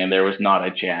this thing, and there was not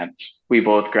a chance. We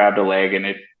both grabbed a leg,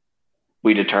 and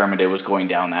we determined it was going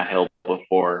down that hill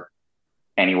before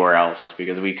anywhere else,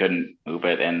 because we couldn't move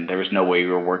it, and there was no way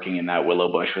we were working in that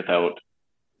willow bush without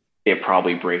it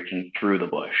probably breaking through the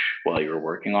bush while you were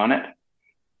working on it.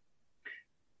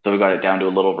 So we got it down to a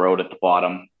little road at the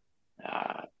bottom,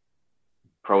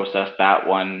 processed that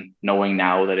one, knowing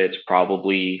now that it's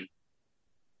probably,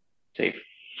 say,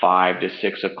 5 to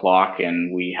 6 o'clock,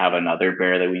 and we have another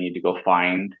bear that we need to go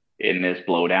find in this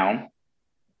blowdown.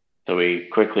 So we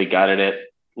quickly gutted it,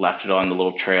 left it on the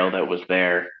little trail that was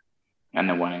there, and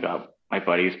then went and got my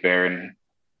buddy's bear and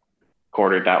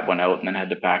quartered that one out, and then had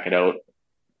to pack it out.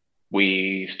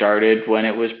 We started when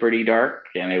it was pretty dark,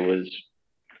 and it was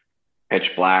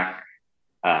pitch black.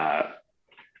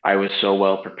 I was so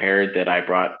well prepared that I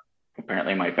brought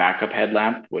apparently my backup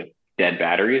headlamp with dead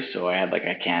batteries, so I had like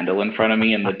a candle in front of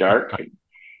me in the dark.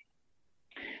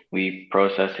 We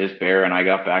processed his bear, and I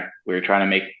got back. We were trying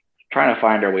to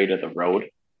find our way to the road,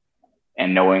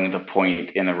 and knowing the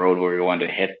point in the road where we wanted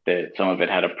to hit, that some of it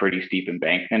had a pretty steep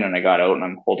embankment. And I got out, and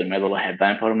I'm holding my little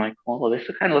headlamp out. I'm like, oh, well, this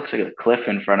kind of looks like a cliff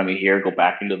in front of me here. Go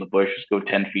back into the bushes, go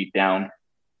 10 feet down.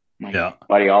 I'm like,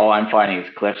 buddy, all I'm finding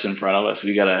is cliffs in front of us.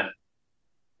 We gotta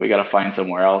find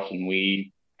somewhere else. And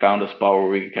we found a spot where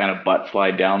we could kind of butt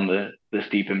slide down the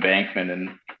steep embankment.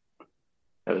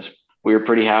 And we were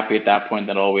pretty happy at that point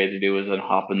that all we had to do was then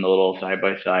hop in the little side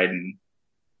by side and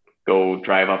go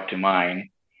drive up to mine.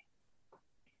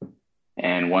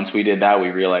 And once we did that, we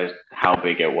realized how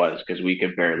big it was because we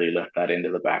could barely lift that into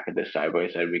the back of this side by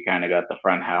side. We kind of got the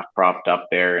front half propped up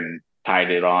there and tied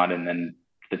it on, and then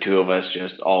the two of us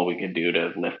just all we could do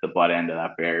to lift the butt end of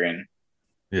that bear in.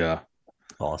 Yeah.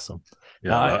 Awesome.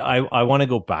 Yeah. I want to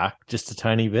go back just a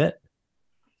tiny bit.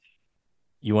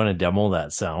 You want to demo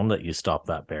that sound that you stop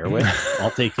that bear with?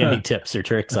 I'll take any tips or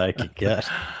tricks I could get.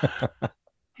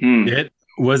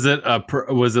 Was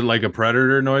it like a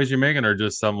predator noise you're making, or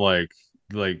just some like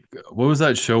what was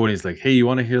that show when he's like, "Hey, you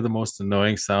want to hear the most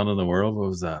annoying sound in the world?" What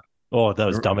was that? Oh, that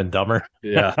was Dumb and Dumber.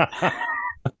 Yeah.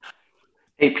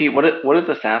 Hey Pete, what does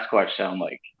the Sasquatch sound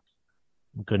like?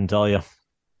 Couldn't tell you.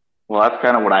 Well, that's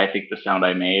kind of what I think the sound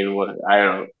I made. I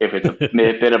don't know if it's a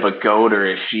bit of a goat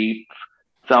or a sheep,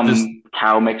 some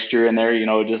cow mixture in there.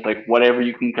 Just like whatever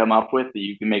you can come up with that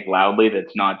you can make loudly.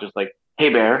 That's not just like, "Hey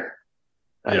bear."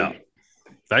 Yeah.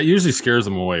 That usually scares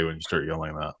them away when you start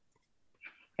yelling that.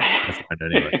 I find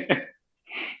anyway.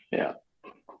 Yeah.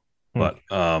 But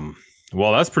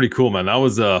well, that's pretty cool, man. That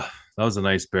was a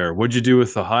nice bear. What'd you do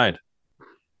with the hide?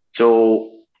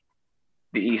 So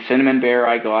the cinnamon bear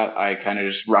I got, I kind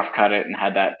of just rough cut it and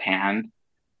had that tanned.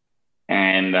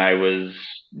 And I was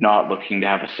not looking to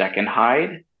have a second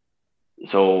hide.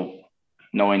 So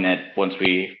knowing that once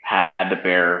we had the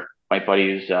bear, my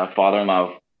buddy's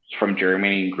father-in-law from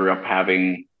Germany grew up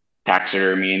having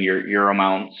taxidermy and Euro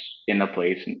mounts in the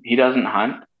place. And he doesn't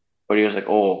hunt, but he was like,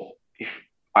 "Oh, if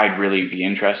I'd really be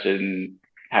interested in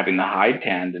having the hide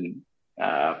tanned and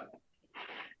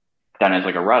done as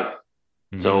like a rug."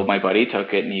 Mm-hmm. So my buddy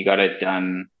took it and he got it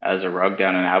done as a rug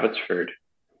down in Abbotsford.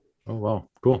 Oh wow,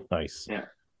 cool, nice. Yeah,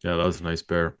 that was a nice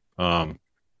bear.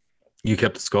 You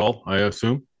kept the skull, I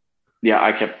assume. Yeah,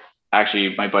 I kept.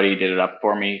 Actually, my buddy did it up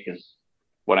for me because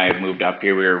when I moved up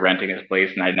here, we were renting his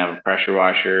place and I didn't have a pressure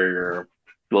washer or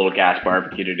a little gas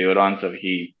barbecue to do it on. So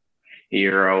he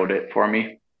Euroed it for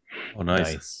me. Oh,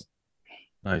 nice.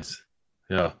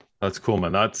 Yeah, that's cool,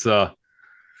 man. That's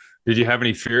did you have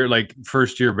any fear, like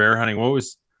first year bear hunting? Do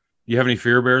you have any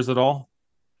fear of bears at all?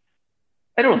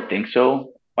 I don't think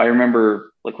so. I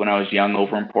remember like when I was young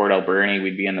over in Port Alberni,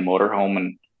 we'd be in the motorhome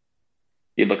and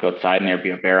you'd look outside and there'd be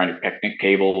a bear on your picnic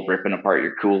table ripping apart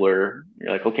your cooler.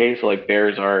 You're like, okay, so like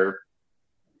they're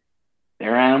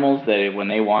animals that when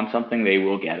they want something, they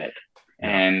will get it. Yeah.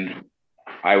 And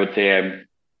I would say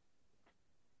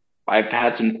I've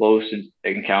had some close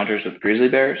encounters with grizzly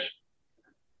bears.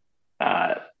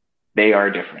 They are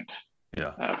different.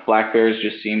 Yeah. Black bears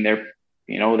just seem they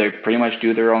pretty much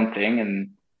do their own thing,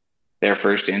 and their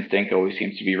first instinct always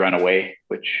seems to be run away,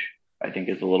 which I think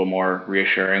is a little more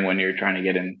reassuring when you're trying to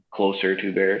get in closer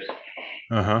to bears.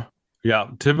 Yeah,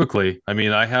 typically. I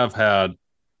mean, I have had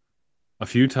a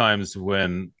few times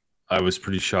when I was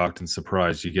pretty shocked and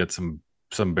surprised. You get some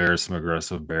bears, some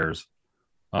aggressive bears,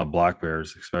 black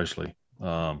bears especially.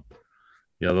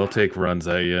 Yeah, they'll take runs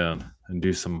at you and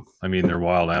do some. I mean, they're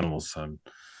wild animals, and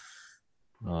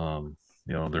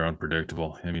they're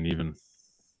unpredictable. I mean,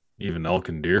 even elk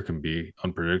and deer can be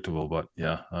unpredictable, but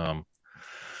yeah.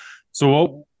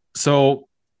 So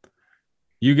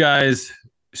you guys,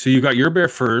 you got your bear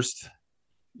first,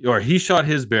 or he shot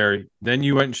his bear, then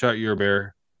you went and shot your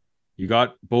bear. You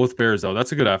got both bears out.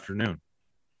 That's a good afternoon.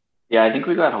 Yeah, I think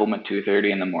we got home at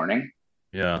 2:30 in the morning.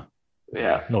 Yeah.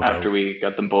 Yeah. No After doubt. We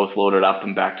got them both loaded up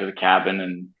and back to the cabin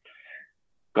and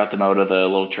got them out of the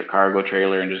little cargo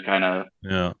trailer and just kind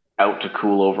of out to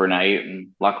cool overnight. And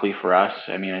luckily for us,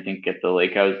 I mean, I think at the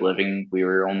lake I was living, we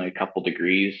were only a couple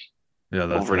degrees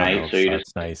overnight. So you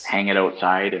just hang it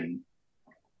outside and.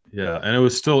 Yeah. And it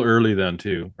was still early then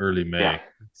too, early May. Yeah.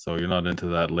 So you're not into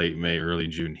that late May, early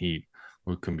June heat,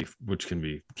 which can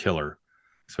be killer,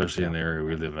 especially in the area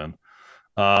we live in.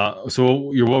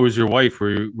 So what was your wife?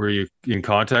 Were you in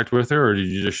contact with her, or did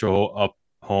you just show up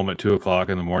home at 2:00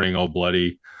 in the morning, all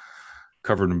bloody,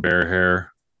 covered in bear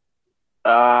hair?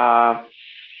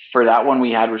 For that one,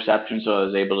 we had reception, so I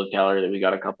was able to tell her that we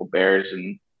got a couple bears,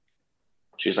 and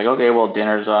she's like, "Okay, well,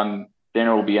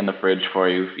 dinner will be in the fridge for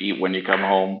you. Eat when you come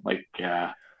home." Like,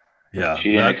 yeah,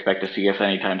 she didn't expect to see us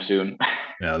anytime soon.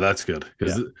 Yeah, that's good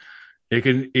because it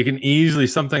can easily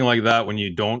something like that when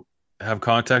you don't have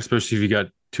contact, especially if you got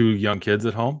two young kids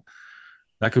at home,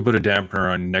 that could put a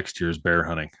dampener on next year's bear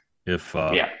hunting if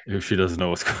she doesn't know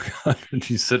what's going on and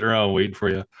she's sitting around waiting for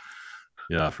you.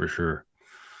 Yeah, for sure.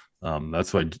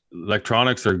 That's why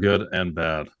electronics are good and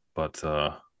bad, but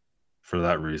for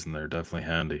that reason they're definitely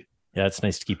handy. Yeah, it's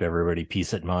nice to keep everybody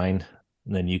peace at mind,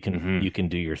 and then you can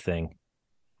do your thing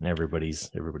and everybody's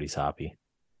happy.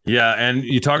 Yeah, and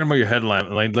you're talking about your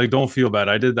headlamp. Like don't feel bad.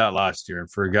 I did that last year,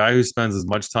 and for a guy who spends as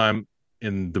much time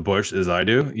in the bush as I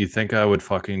do, you think I would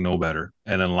fucking know better.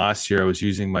 And then last year I was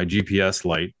using my GPS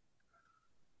light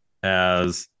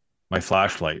as my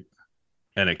flashlight,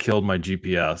 and it killed my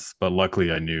GPS. But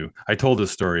luckily I knew. I told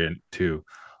this story too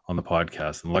on the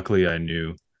podcast, and luckily I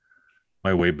knew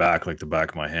my way back like the back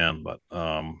of my hand. But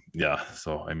yeah,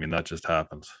 so I mean that just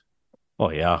happens.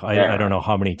 Oh yeah. I don't know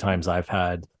how many times I've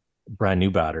had brand new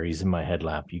batteries in my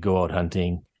headlamp. You go out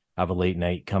hunting, have a late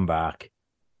night, come back,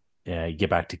 you get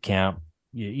back to camp,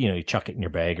 you chuck it in your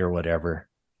bag or whatever,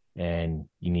 and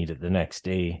you need it the next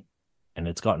day, and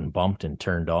it's gotten bumped and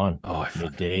turned on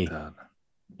midday,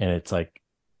 and it's like, it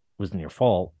wasn't your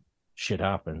fault. Shit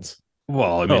happens.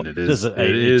 Well, I mean, it's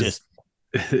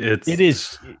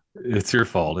your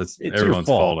fault. It's everyone's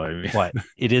fault. I mean, but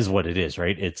it is what it is,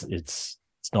 right? It's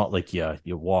not like you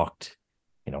walked,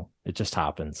 it just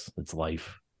happens. It's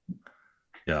life.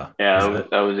 Yeah. Yeah,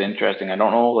 that was interesting. I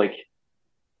don't know, like,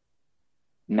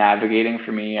 navigating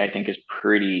for me, I think, is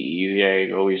pretty easy.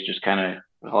 I always just kind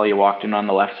of, you walked in on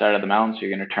the left side of the mountain, so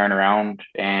you're going to turn around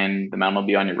and the mountain will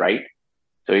be on your right.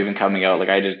 So even coming out, like,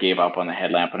 I just gave up on the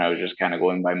headlamp and I was just kind of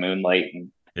going by moonlight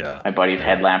and my buddy's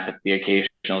headlamp at the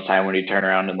occasional time when he'd turn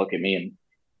around and look at me. And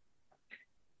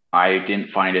I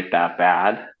didn't find it that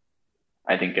bad.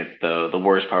 I think the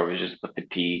worst part was just the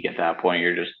fatigue at that point.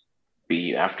 You're just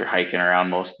beat after hiking around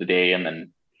most of the day and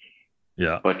then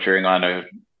butchering on a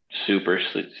super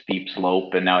steep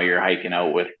slope, and now you're hiking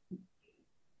out with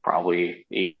probably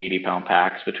 80-pound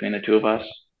packs between the two of us.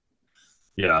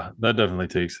 Yeah, that definitely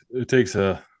takes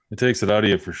it out of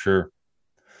you for sure.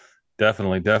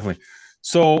 Definitely.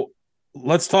 So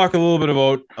let's talk a little bit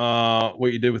about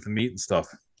what you did with the meat and stuff,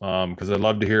 because I'd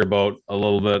love to hear about a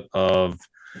little bit of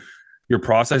your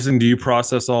processing. Do you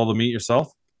process all the meat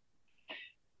yourself?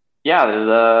 Yeah,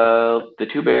 the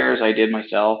 2 bears I did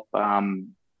myself.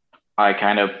 I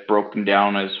kind of broke them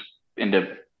down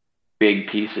into big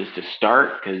pieces to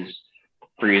start, because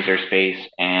freezer space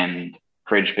and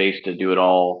fridge space to do it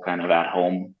all kind of at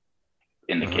home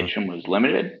in the kitchen was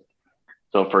limited.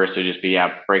 So first it would just be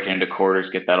break it into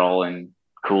quarters, get that all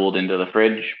cooled into the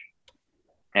fridge,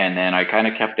 and then I kind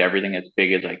of kept everything as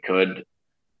big as I could,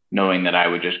 knowing that I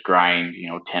would just grind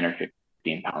 10 or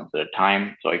 15 pounds at a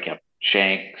time. So I kept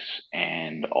shanks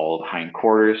and all the hind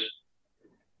quarters.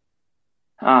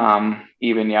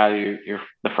 Even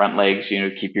the front legs,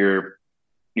 keep your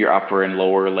upper and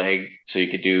lower leg, so you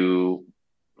could do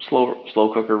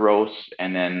slow cooker roasts,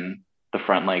 and then the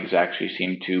front legs actually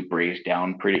seem to braise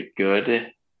down pretty good.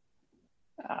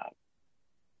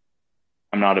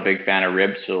 I'm not a big fan of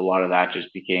ribs, so a lot of that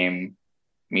just became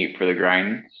meat for the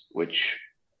grinds, which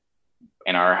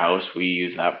in our house we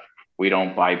use that. We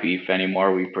don't buy beef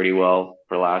anymore. We pretty well,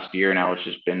 for last year now, it's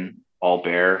just been all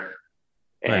bear.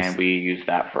 Nice. And we use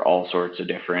that for all sorts of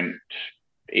different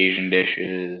Asian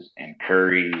dishes and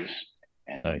curries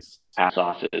and pasta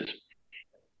sauces.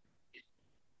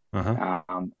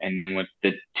 And with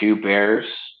the 2 bears,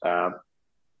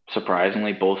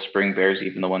 surprisingly, both spring bears,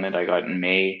 even the one that I got in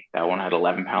May, that one had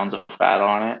 11 pounds of fat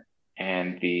on it.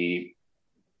 And the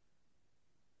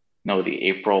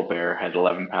April bear had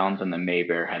 11 pounds and the May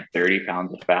bear had 30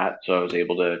 pounds of fat. So I was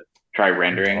able to try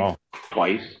rendering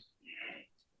twice.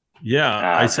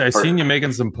 Yeah, I seen you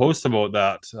making some posts about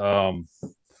that,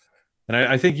 and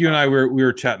I think you and I we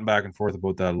were chatting back and forth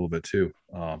about that a little bit too.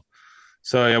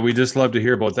 So yeah, we just love to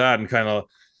hear about that, and kind of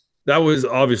that was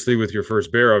obviously with your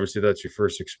first bear. Obviously, that's your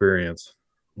first experience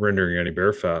rendering any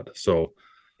bear fat. So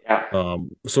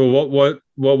so what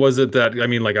was it that, I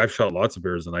mean, like, I've shot lots of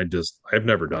bears and I've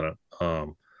never done it.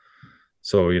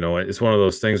 So it's one of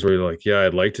those things where you're like, yeah,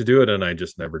 I'd like to do it, and I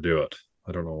just never do it.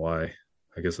 I don't know why.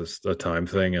 I guess it's a time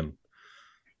thing, and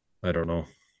I don't know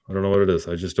what it is.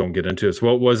 I just don't get into it. So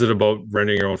what was it about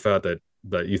rendering your own fat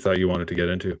that you thought you wanted to get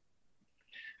into?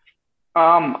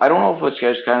 I don't know if it's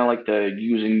just kind of like the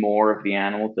using more of the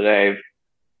animal that I've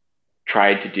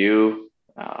tried to do.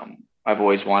 I've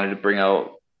always wanted to bring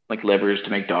out like livers to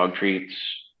make dog treats,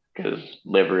 because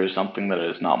liver is something that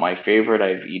is not my favorite.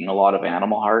 I've eaten a lot of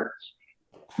animal hearts.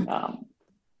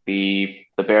 The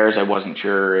bears, I wasn't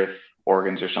sure if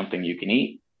organs are something you can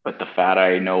eat, but the fat,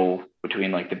 I know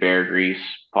between like the Bear Grease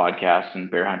podcast and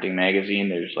Bear Hunting magazine,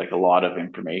 there's like a lot of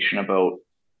information about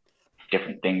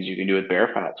different things you can do with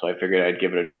bear fat. So I figured I'd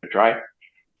give it a try.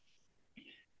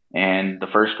 And the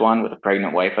first one, with a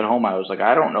pregnant wife at home, I was like,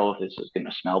 I don't know if this is going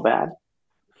to smell bad.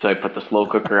 So I put the slow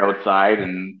cooker outside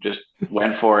and just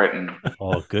went for it. And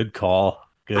good call.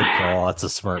 That's a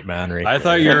smart man, right? I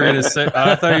thought you were going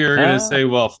to say,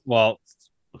 well,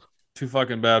 too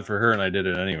fucking bad for her, and I did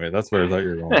it anyway. That's where I thought you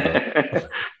were going with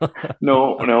that.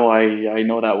 No, I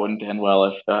know that wouldn't end well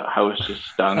if the house just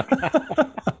stunk.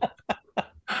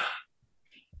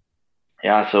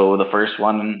 Yeah, so the first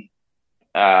one,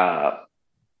 I'd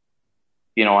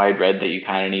read that you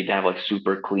kind of need to have like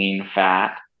super clean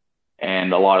fat,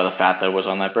 and a lot of the fat that was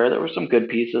on that bear, there were some good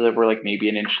pieces that were like maybe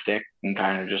an inch thick and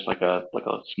kind of just like a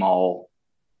small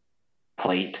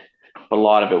plate, but a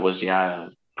lot of it was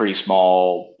pretty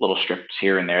small little strips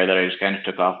here and there that I just kind of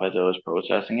took off as I was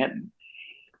processing it. And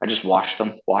I just washed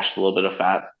a little bit of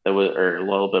fat or a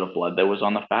little bit of blood that was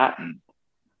on the fat, and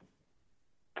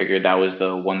figured that was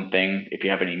the one thing. If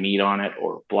you have any meat on it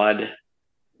or blood,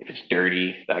 if it's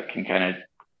dirty, that can kind of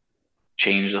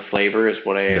change the flavor, is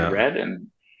what I had read. And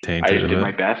I just did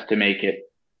my best to make it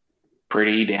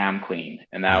pretty damn clean.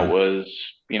 And that was,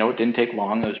 it didn't take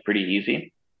long. It was pretty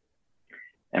easy.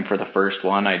 And for the first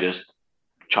one, I just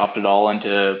chopped it all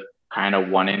into kind of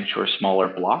 1 inch or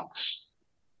smaller blocks,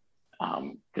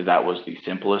 because that was the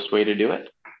simplest way to do it.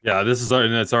 Yeah, it's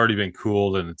already been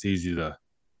cooled, and it's easy to.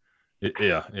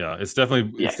 It's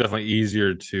definitely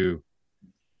easier to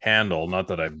handle. Not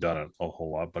that I've done it a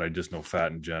whole lot, but I just know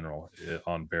fat in general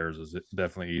on bears is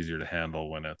definitely easier to handle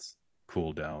when it's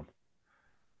cooled down.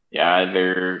 Yeah,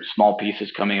 they're small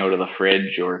pieces coming out of the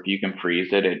fridge, or if you can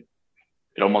freeze it, it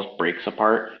almost breaks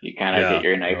apart. You kind of get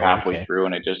your knife halfway through,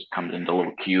 and it just comes into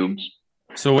little cubes.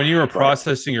 So when you were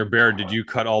processing your bear, did you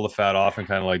cut all the fat off and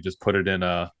kind of like just put it in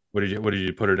what did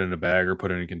you put it in a bag or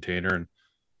put it in a container, and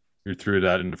you threw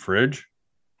that in the fridge?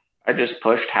 I just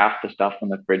pushed half the stuff in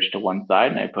the fridge to one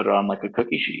side, and I put it on like a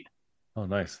cookie sheet. Oh,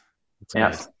 nice. That's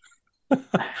nice.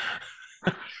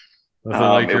 Nothing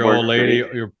like your old lady,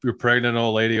 your pregnant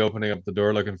old lady opening up the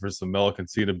door looking for some milk and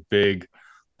seeing a big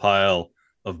pile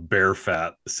of bear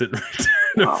fat sitting right there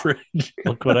in the fridge.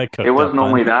 Look what I cooked. It wasn't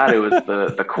only that; it was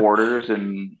the quarters,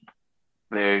 and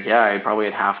I probably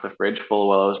had half the fridge full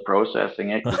while I was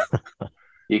processing it.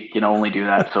 You can only do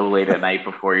that so late at night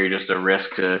before you're just a risk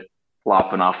to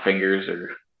lopping off fingers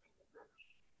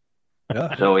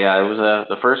So it was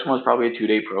the first one was probably a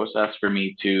 2-day process for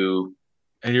me to.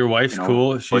 And your wife's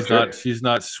cool. She's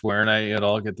not swearing at you at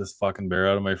all. Get this fucking bear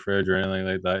out of my fridge or anything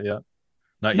like that yet.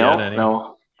 Not yet. Anyway.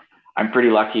 No. I'm pretty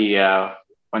lucky.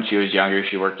 When she was younger,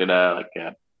 she worked at a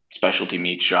specialty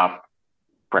meat shop,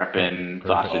 prepping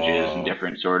sausages and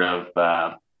different sort of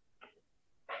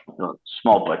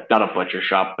small, but not a butcher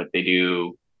shop, but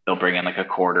they'll bring in like a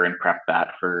quarter and prep that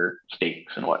for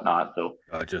steaks and whatnot. So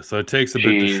gotcha. So it takes a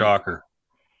bit to shock her.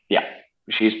 Yeah,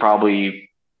 she's probably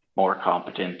more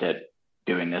competent at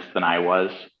doing this than I was.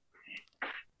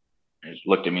 She just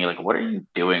looked at me like, "What are you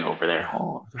doing over there?"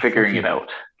 Oh, figuring it out.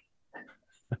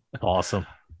 Awesome.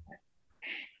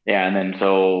 Yeah, and then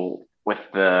so with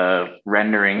the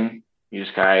rendering, you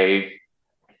just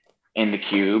in the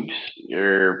cubes,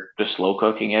 you're just slow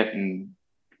cooking it, and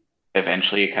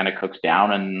eventually it kind of cooks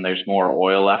down, and there's more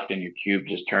oil left, and your cubes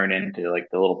just turn into like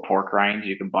the little pork rinds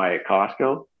you can buy at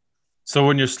Costco. So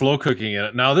when you're slow cooking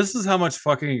it, now this is how much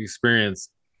fucking experience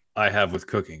I have with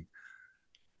cooking.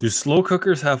 Do slow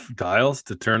cookers have dials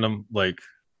to turn them like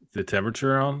the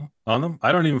temperature on them?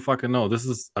 I don't even fucking know.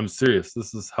 I'm serious.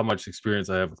 This is how much experience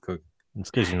I have with cooking. It's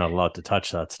because you're not allowed to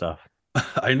touch that stuff.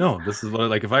 I know. This is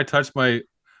what if I touched the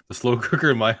slow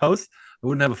cooker in my house, I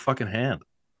wouldn't have a fucking hand.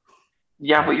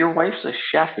 Yeah, but your wife's a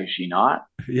chef, is she not?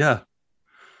 Yeah.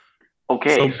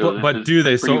 Okay. But do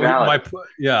they? So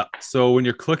So when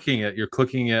you're cooking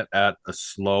it at a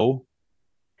slow,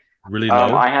 really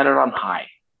low. I had it on high.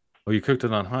 Oh, you cooked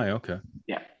it on high. Okay.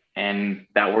 Yeah, and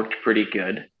that worked pretty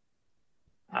good.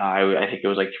 I think it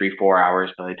was like 3-4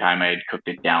 hours by the time I had cooked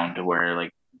it down to where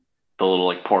like the little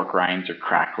like pork rinds or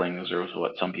cracklings or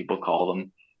what some people call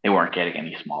them, they weren't getting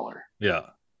any smaller. Yeah.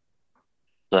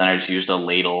 So then I just used a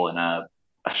ladle and a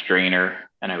strainer,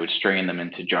 and I would strain them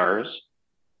into jars.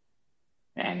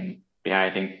 And I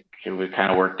think it would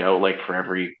kind of worked out like for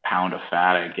every pound of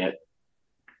fat, I'd get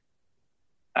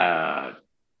a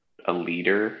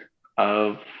liter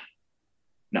of,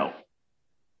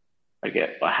 I'd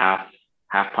get a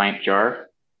half pint jar.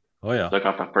 Oh yeah. So I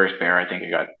got the first bear. I think I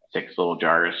got 6 little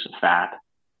jars of fat.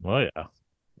 Oh yeah.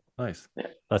 Nice. Yeah.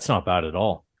 That's not bad at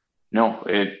all. No,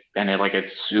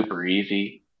 it's super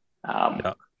easy.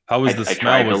 Yeah. How was the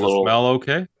smell? Was the smell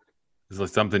okay? Is it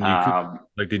something you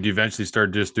could, did you eventually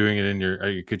start just doing it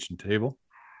at your kitchen table?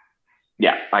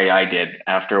 Yeah, I did.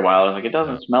 After a while, I was like, it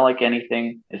doesn't smell like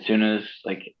anything. As soon as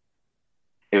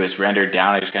it was rendered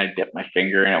down, I just kind of dipped my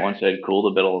finger in it. Once it had cooled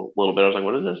a little bit, I was like,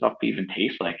 what does this stuff even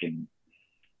taste like? And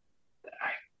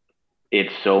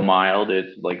it's so mild.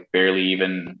 It's like barely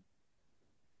even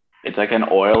It's like an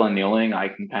oil, and the only thing I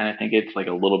can kind of think it's like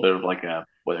a little bit of like a,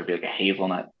 whether it be like a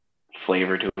hazelnut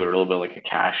flavor to it or a little bit like a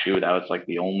cashew. That was like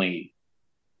the only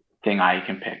thing I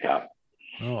can pick up.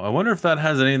 Oh, I wonder if that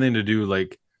has anything to do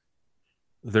like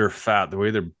their fat, the way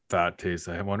their fat tastes.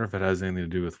 I wonder if it has anything to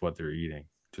do with what they're eating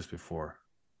just before.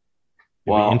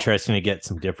 It'd be interesting to get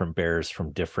some different bears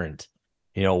from different,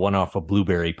 one off a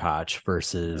blueberry patch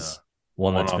versus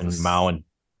one that's been mowing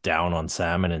down on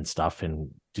salmon and stuff, and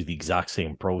do the exact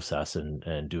same process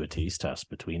and do a taste test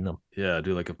between them. Yeah,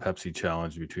 do like a Pepsi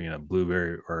challenge between a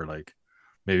blueberry, or like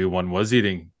maybe one was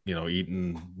eating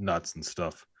nuts and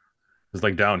stuff. It's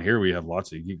like down here we have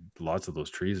lots of those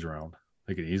trees around.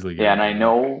 They can easily get. Yeah, and I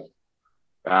know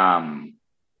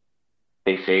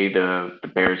they say the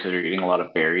bears that are eating a lot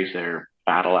of berries, their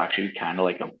fat will actually be kind of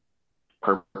like a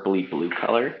purpley blue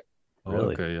color. Oh,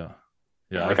 really? Okay, yeah.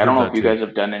 Yeah, like I don't know if you guys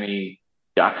have done any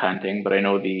duck hunting, but I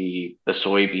know the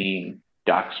soybean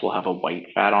ducks will have a white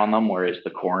fat on them, whereas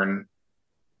the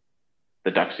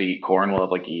ducks that eat corn will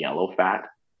have like a yellow fat.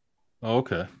 Oh,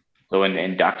 okay. So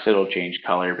in ducks, it'll change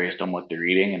color based on what they're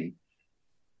eating, and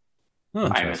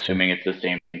I'm assuming it's the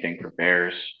same thing for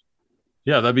bears.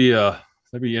 Yeah, that'd be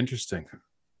interesting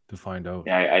to find out.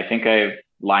 Yeah, I think I've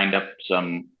lined up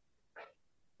some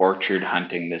orchard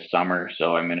hunting this summer,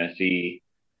 so I'm gonna see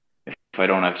if I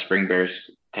don't have spring bears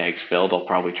tags filled, I'll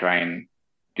probably try and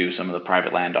do some of the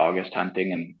private land August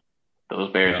hunting, and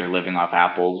those bears are living off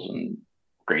apples and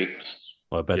grapes.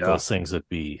 Well, I bet those things would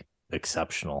be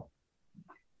exceptional.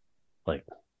 Like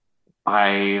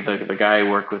the guy I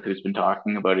work with who's been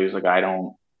talking about it, he's like, I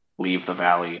don't leave the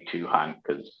valley to hunt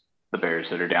because the bears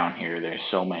that are down here, there's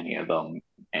so many of them,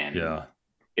 and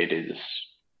it is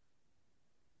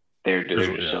they're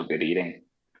just so good eating.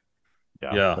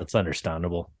 Yeah, that's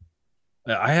understandable.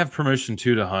 I have permission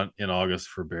to hunt in August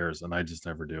for bears, and I just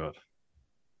never do it.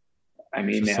 I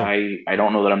mean, I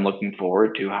don't know that I'm looking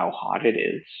forward to how hot it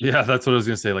is. Yeah, that's what I was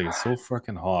gonna say. Like, it's so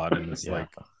fucking hot, and it's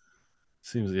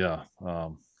seems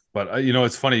but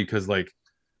it's funny because like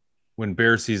when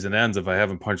bear season ends, if I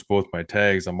haven't punched both my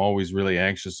tags, I'm always really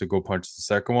anxious to go punch the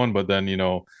second one. But then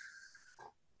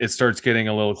it starts getting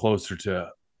a little closer to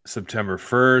September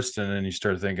 1st, and then you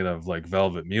start thinking of like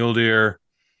velvet mule deer,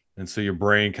 and so your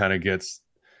brain kind of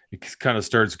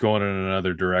starts going in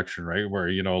another direction, right?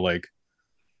 Where like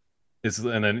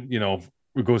and then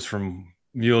it goes from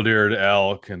mule deer to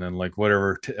elk, and then like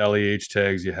whatever LEH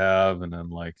tags you have, and then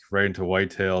like right into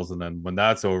whitetails, and then when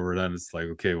that's over, then it's like,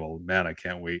 okay, well, man, I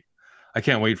can't wait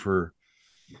for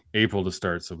April to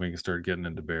start so we can start getting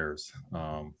into bears.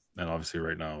 And obviously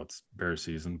right now it's bear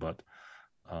season, but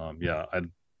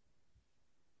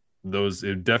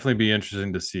it'd definitely be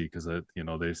interesting to see, because they're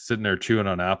sitting there chewing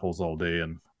on apples all day,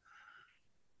 and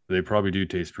they probably do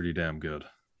taste pretty damn good.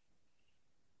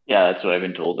 Yeah, that's what I've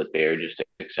been told, that they're just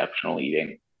exceptional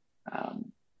eating.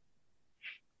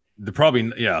 They're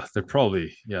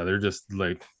just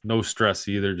like no stress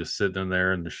either, just sitting in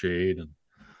there in the shade and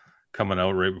coming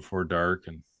out right before dark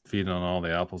and feeding on all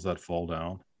the apples that fall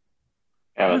down.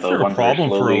 Yeah, I wonder if they're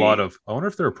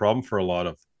a problem for a lot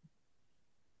of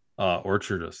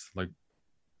orchardists. Like,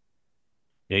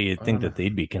 yeah, you'd think that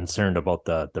they'd be concerned about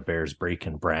the bears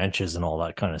breaking branches and all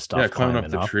that kind of stuff. Yeah, climbing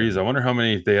up the trees. I wonder how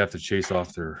many they have to chase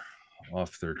off their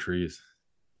trees.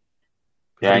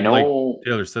 Yeah, I know. Like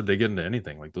Taylor said, they get into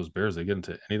anything. Like those bears, they get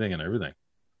into anything and everything.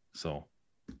 So.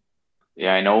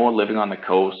 Yeah, I know. Living on the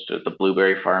coast, at the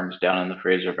blueberry farms down in the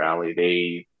Fraser Valley,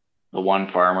 the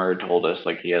one farmer told us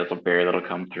like he has a bear that'll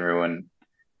come through, and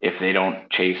if they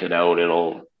don't chase it out,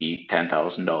 it'll eat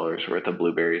 $10,000 worth of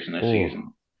blueberries in a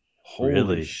season.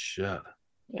 Holy shit!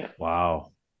 Yeah.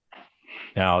 Wow.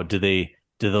 Now, do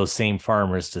those same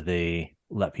farmers, do they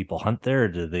let people hunt there, or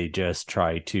do they just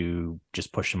try to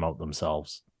just push them out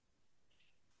themselves?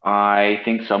 I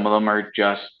think some of them are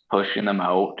just pushing them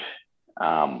out.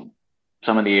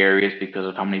 Some of the areas, because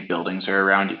of how many buildings are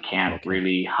around, you can't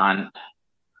really hunt.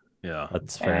 Yeah,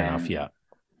 that's fair enough. Yeah.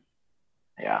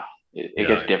 Yeah. It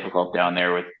gets difficult down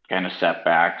there with kind of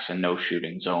setbacks and no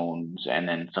shooting zones. And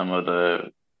then some of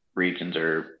the regions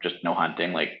are just no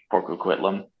hunting, like Port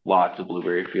Coquitlam, lots of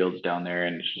blueberry fields down there,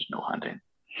 and it's just no hunting.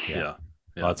 Yeah.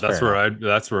 Well, that's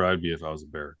where I'd be if I was a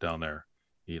bear, down there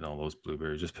eating all those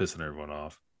blueberries, just pissing everyone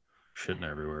off, shitting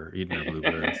everywhere, eating their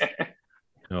blueberries.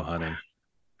 No hunting.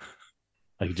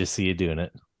 I could just see you doing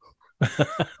it.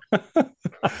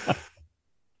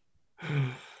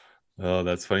 Oh,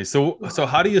 that's funny. So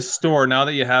how do you store, now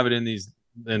that you have it in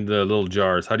the little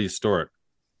jars, how do you store it?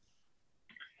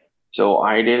 So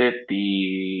I did it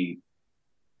the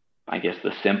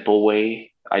simple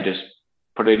way. I just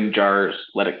put it in jars,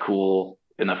 let it cool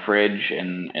in the fridge,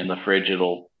 and in the fridge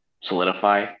it'll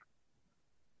solidify.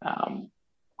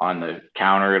 On the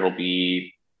counter, it'll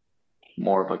be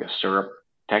more of like a syrup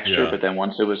texture, but then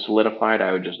once it was solidified,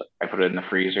 I put it in the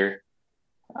freezer.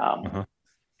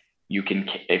 You can,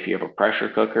 if you have a pressure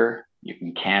cooker, you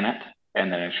can can it,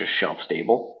 and then it's just shelf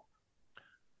stable.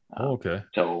 Okay.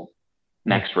 So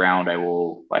next round, I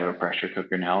have a pressure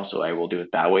cooker now, so I will do it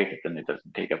that way, because then it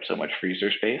doesn't take up so much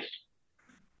freezer space.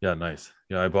 Yeah, nice.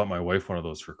 Yeah, I bought my wife one of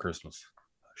those for Christmas.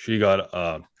 She got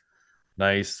a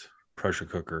nice pressure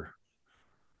cooker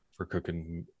for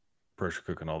pressure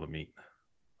cooking all the meat.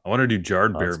 I want to do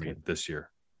jarred bear meat this year.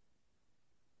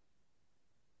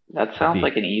 That sounds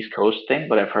like an East Coast thing,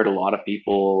 but I've heard a lot of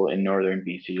people in northern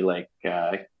BC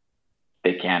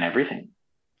they can everything.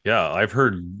 Yeah, I've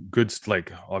heard good,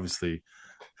 like obviously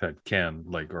had canned,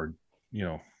 like, or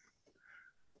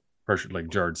pressure, like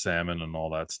jarred salmon and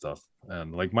all that stuff.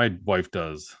 And like my wife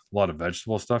does a lot of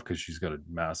vegetable stuff because she's got a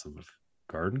massive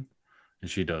garden, and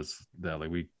she does that.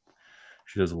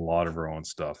 She does a lot of her own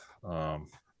stuff.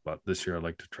 But this year I'd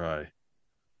like to try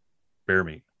bear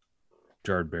meat,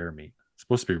 jarred bear meat. It's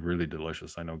supposed to be really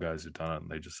delicious. I know guys who've done it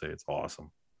and they just say it's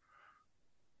awesome.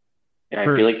 Yeah, I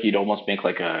feel like you'd almost make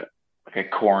like a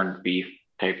corned beef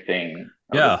type thing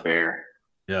out of bear.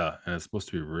 Yeah, and it's supposed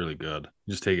to be really good.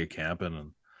 You just take it camping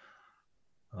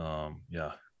and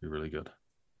be really good.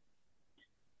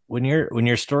 When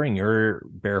you're storing your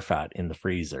bear fat in the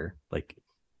freezer, like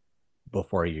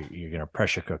before you're gonna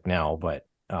pressure cook now, but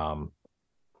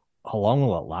how long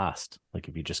will it last? Like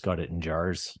if you just got it in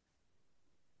jars,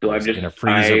 so I'm just gonna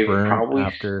freeze or burn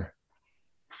after.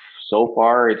 So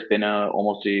far, it's been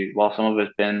some of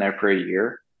it's been there for a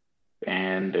year,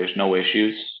 and there's no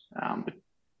issues.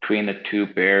 Between the two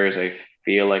bears, I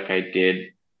feel like I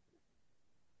did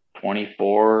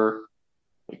 24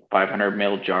 500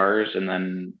 mil jars, and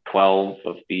then 12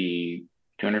 of the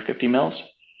 250 mils.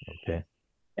 Okay.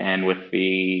 And with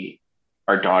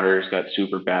our daughter's got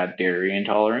super bad dairy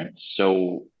intolerance,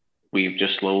 so we've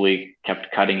just slowly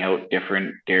kept cutting out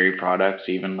different dairy products,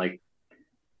 even like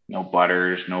no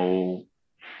butters, no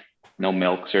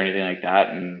milks or anything like that.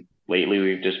 And lately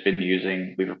we've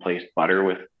replaced butter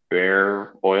with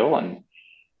bear oil and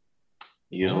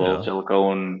use a little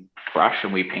silicone brush,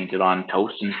 and we paint it on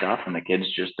toast and stuff, and the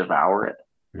kids just devour it.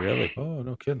 Really? Oh,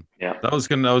 no kidding. Yeah. That was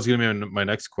gonna be my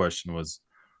next question, was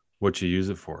what you use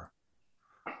it for.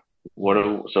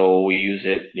 So we use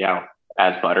it,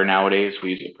 as butter nowadays.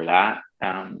 We use it for that.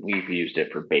 We've used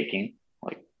it for baking,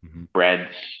 like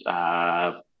breads,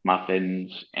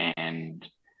 muffins, and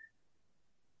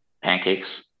pancakes.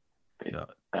 Yeah.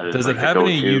 Does it have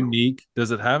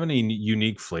any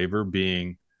unique flavor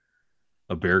being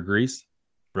a bear grease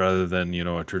rather than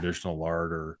a traditional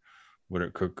lard or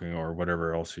cooking or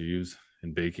whatever else you use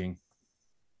in baking?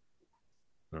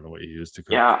 I don't know what you use to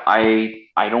cook. Yeah,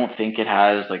 I don't think it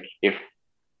has, like, if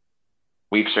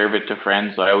we've served it to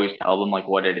friends, I always tell them like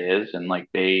what it is, and like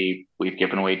we've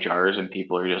given away jars and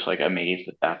people are just like amazed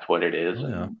that that's what it is.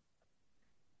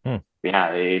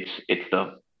 It's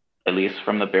at least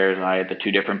from the bears I had, the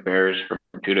two different bears from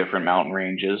two different mountain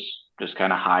ranges, just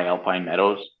kind of high alpine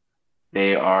meadows.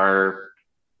 They are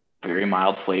very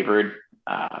mild flavored.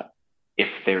 If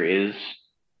there is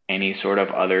any sort of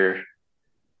other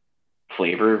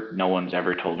flavor, no one's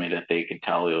ever told me that they could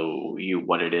tell you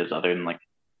what it is, other than like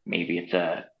maybe it's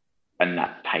a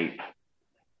nut type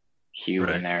hue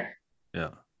in there. Yeah.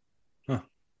 Huh.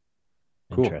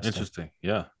 Cool. Interesting.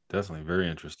 Yeah, definitely very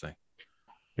interesting.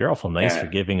 You're awful nice for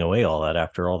giving away all that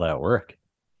after all that work.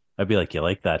 I'd be like, you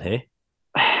like that, hey?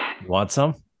 You want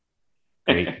some?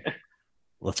 Great.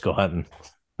 Let's go hunting.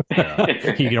 Yeah.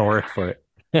 You're gonna work for it.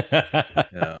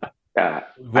 Yeah.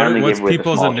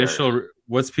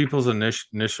 What's people's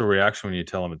initial reaction when you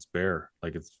tell them it's bear?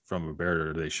 Like it's from a bear?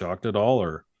 Are they shocked at all,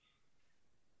 or?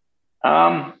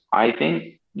 I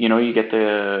think you get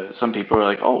some people are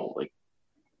like, oh, like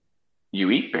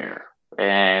you eat bear,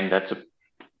 and that's a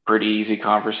pretty easy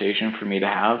conversation for me to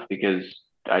have because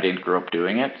I didn't grow up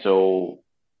doing it. So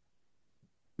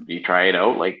you try it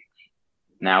out. Like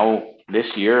now this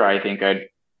year, I think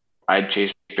I'd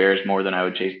chase bears more than I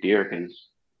would chase deer, because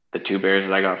the two bears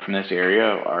that I got from this area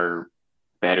are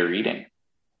better eating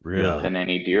than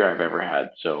any deer I've ever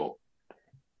had. So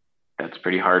that's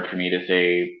pretty hard for me to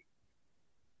say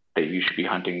that you should be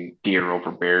hunting deer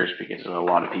over bears, because a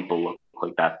lot of people look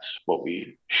like that's what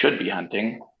we should be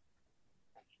hunting.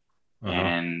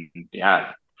 And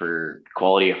for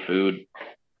quality of food,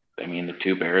 I mean, the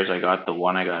two bears I got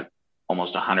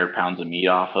almost 100 pounds of meat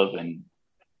off of, and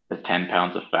the 10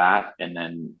 pounds of fat. And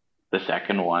then the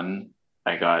second one,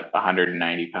 I got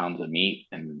 190 pounds of meat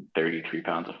and 33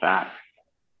 pounds of fat.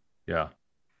 Yeah.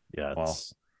 Yeah,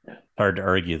 it's hard to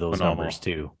argue those numbers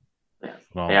too.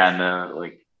 Yeah, and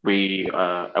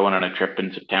I went on a trip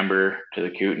in September to the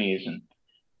Kootenays, and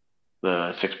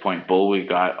the 6-point bull we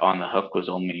got on the hook was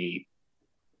only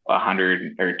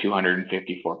 100 or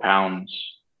 254 pounds.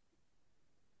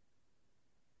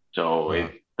 So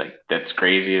that's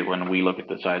crazy. When we look at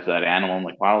the size of that animal, I'm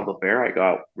like, wow, the bear I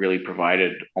got really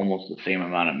provided almost the same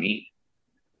amount of meat.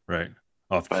 Right.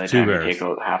 Off by the two time bears. you take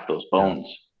out half those bones.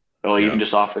 Well, even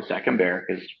just off the second bear,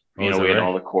 because we had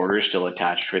all the quarters still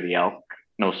attached for the elk,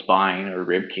 no spine or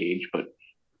rib cage. But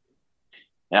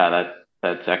yeah,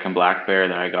 that second black bear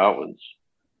that I got was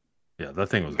that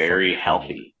thing was very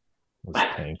healthy. It was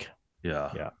tank.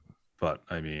 Yeah. But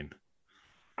I mean,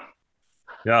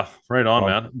 yeah, right on,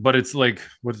 man. But it's like,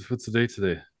 what's the date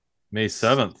today? May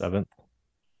 7th.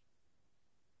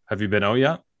 Have you been out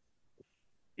yet?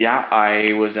 Yeah,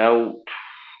 I was out.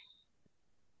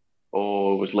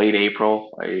 Oh, it was late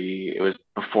April. It was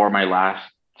before my last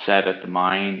set at the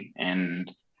mine, and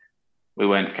we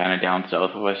went kind of down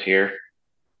south of us here.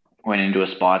 Went into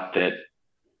a spot that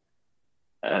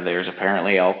there's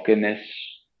apparently elk in this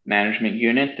management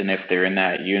unit, and if they're in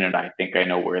that unit, I think I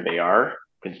know where they are,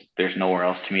 because there's nowhere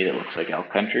else to me that looks like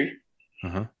elk country.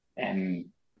 And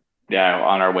yeah,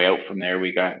 on our way out from there,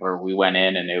 we went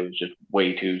in, and it was just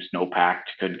way too snow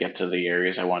packed. Couldn't get to the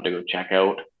areas I wanted to go check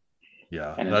out.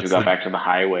 Yeah. And as we got back to the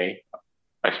highway,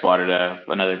 I spotted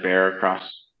another bear across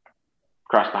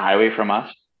the highway from us.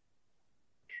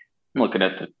 I'm looking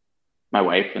at my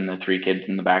wife and the 3 kids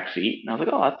in the back seat, and I was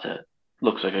like, oh,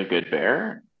 looks like a good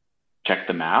bear. Check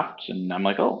the maps, and I'm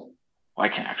like, oh, I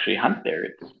can actually hunt there.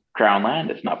 It's Crown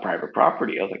land. It's not private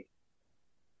property. I was like,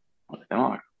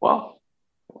 oh, well,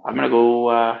 I'm going to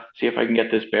go see if I can get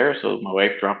this bear. So my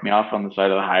wife dropped me off on the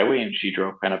side of the highway, and she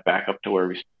drove kind of back up to where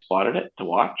we spotted it to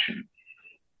watch. And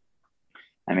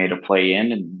I made a play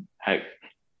in, and I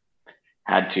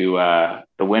had to,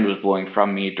 the wind was blowing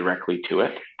from me directly to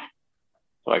it.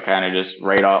 So I kind of just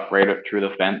right up through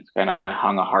the fence, kind of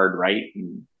hung a hard right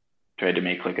and tried to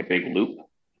make like a big loop.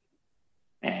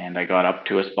 And I got up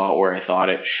to a spot where I thought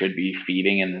it should be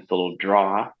feeding in this little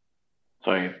draw.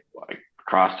 So I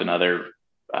crossed another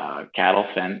cattle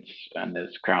fence on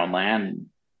this Crown land.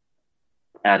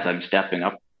 As I'm stepping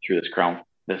up through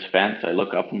this fence, I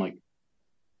look up and I'm like,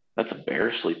 that's a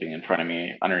bear sleeping in front of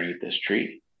me underneath this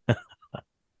tree.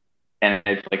 And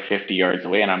it's like 50 yards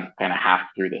away, and I'm kind of half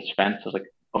through this fence. I was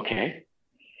like, okay.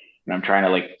 And I'm trying to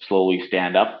like slowly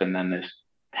stand up, and then this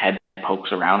head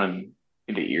pokes around and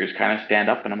the ears kind of stand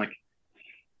up, and I'm like,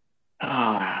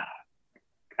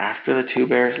 after the 2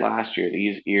 bears last year,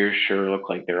 these ears sure look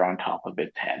like they're on top of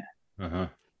its head.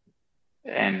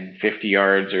 And 50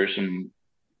 yards or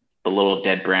the little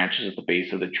dead branches at the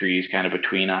base of the trees kind of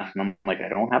between us, and I'm like, I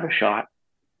don't have a shot.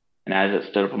 And as it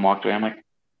stood up and walked away, I'm like,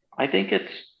 I think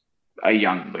it's a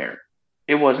young bear.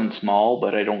 It wasn't small,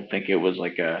 but I don't think it was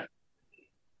like a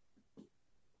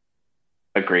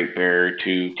great bear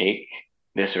to take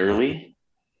this early.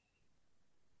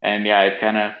 And yeah, I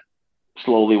kind of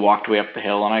slowly walked way up the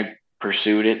hill, and I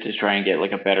pursued it to try and get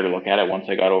like a better look at it once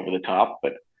I got over the top.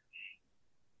 But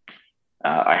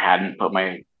I hadn't put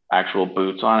my actual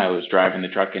boots on. I was driving the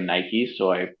truck in Nikes,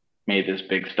 so I made this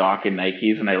big stalk in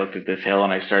Nikes, and I looked at this hill,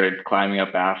 and I started climbing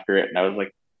up after it, and I was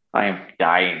like, I am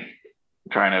dying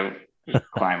trying to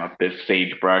climb up this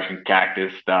sagebrush and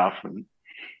cactus stuff. And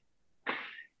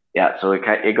yeah, so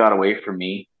it got away from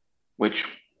me, which,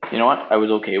 you know what, I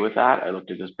was okay with that. I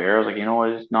looked at this bear, I was like, you know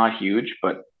what, it's not huge,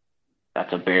 but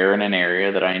that's a bear in an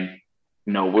area that I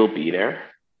know will be there,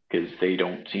 because they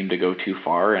don't seem to go too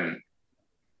far, and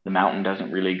the mountain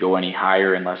doesn't really go any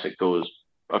higher unless it goes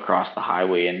across the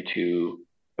highway into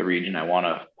the region I want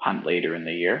to hunt later in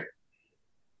the year.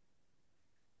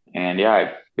 And yeah,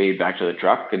 I made back to the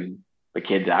truck, and the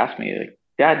kids asked me, like,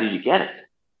 Dad, did you get it?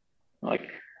 I'm like,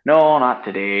 no, not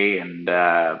today. And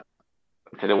I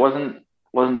said it wasn't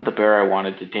the bear I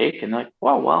wanted to take. And they're like,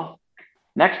 well,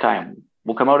 next time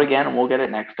we'll come out again and we'll get it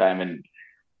next time. And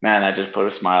man, that just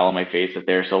put a smile on my face that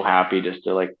they're so happy just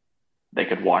to like, they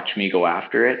could watch me go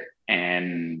after it,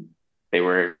 and they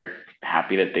were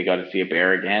happy that they got to see a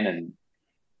bear again and,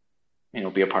 you know,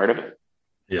 be a part of it.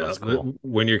 Yeah, cool.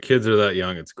 When your kids are that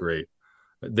young, it's great.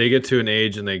 They get to an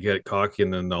age and they get cocky,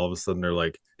 and then all of a sudden they're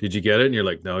like, did you get it? And you're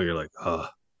like, no. You're like,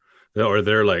 or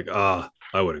they're like, I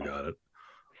would have got it.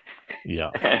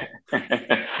 Yeah.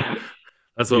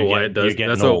 That's what Wyatt does.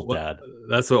 Dad.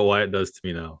 That's what Wyatt does to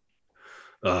me now.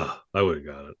 I would have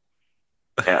got it.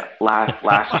 Yeah,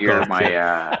 last year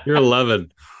you're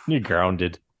 11. You're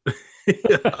grounded.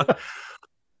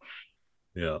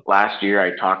 Yeah. Last year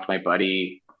I talked my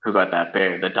buddy who got that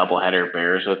bear, the doubleheader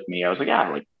bears with me. I was like, yeah,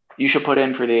 like you should put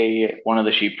in for one of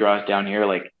the sheep draws down here.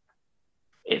 Like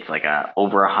it's like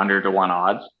over 100 to 1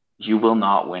 odds. You will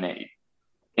not win it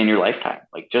in your lifetime.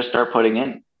 Like just start putting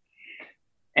in.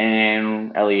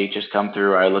 And LEH just come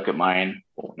through. I look at mine,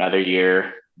 another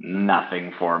year,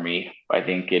 nothing for me. I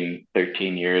think in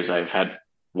 13 years, I've had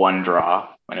one draw,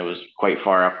 and it was quite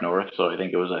far up north. So I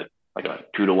think it was like a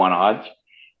 2 to 1 odds.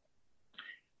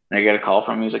 And I get a call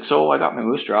from him. He's like, so I got my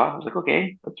moose draw. I was like,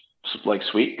 okay, that's like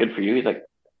sweet. Good for you. He's like,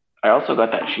 I also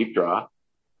got that sheep draw.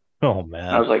 Oh, man.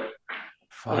 And I was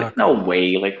like, no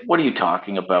way. Like, what are you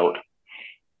talking about?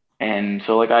 And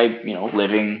so like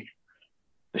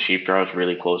the sheep draw was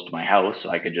really close to my house, so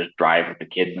I could just drive with the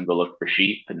kids and go look for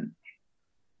sheep. And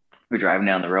we're driving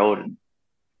down the road, and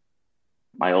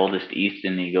my oldest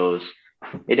Easton, he goes,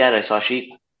 hey Dad, I saw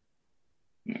sheep.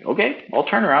 I'm like, okay, I'll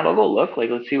turn around, I'll go look, like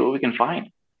let's see what we can find.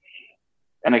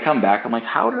 And I come back, I'm like,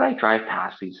 how did I drive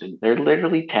past these things? They're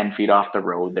literally 10 feet off the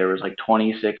road. There was like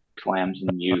 26 lambs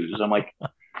and ewes. I'm like,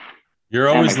 you're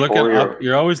always looking up.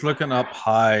 You're always looking up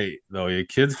high, though. Your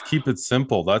kids keep it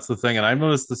simple. That's the thing, and I've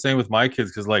noticed the same with my kids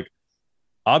because, like,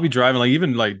 I'll be driving, like,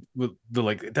 even like with the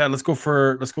like, Dad, let's go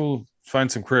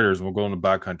find some critters, and we'll go in the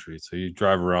backcountry. So you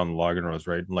drive around the logging roads,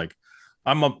 right? And like,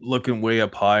 I'm up looking way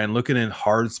up high and looking in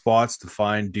hard spots to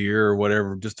find deer or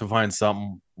whatever, just to find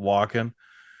something walking,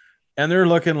 and they're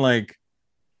looking like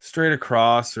straight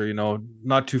across or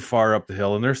not too far up the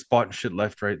hill, and they're spotting shit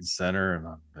left, right, and center, and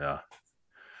yeah.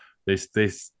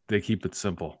 They keep it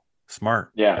simple,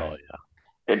 smart. Yeah. Oh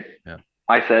yeah. Yeah.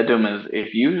 I said to him is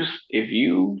if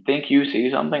you think you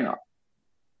see something,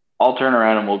 I'll turn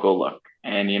around and we'll go look.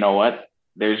 And you know what?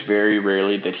 There's very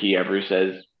rarely that he ever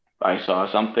says I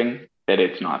saw something that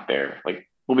it's not there. Like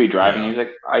we'll be driving, he's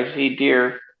like, I see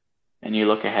deer, and you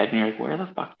look ahead and you're like, where the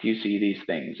fuck do you see these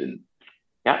things? And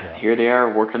here they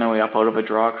are working their way up out of a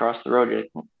draw across the road. You're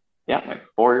like, yeah, my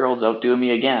 4-year-old's outdoing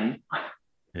me again.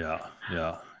 Yeah.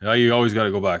 You always got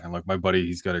to go back and look. My buddy,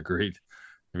 he's got a great.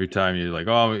 Every time you're like,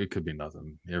 oh, it could be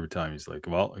nothing. Every time he's like,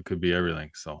 well, it could be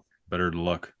everything. So better to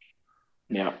look.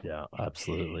 Yeah,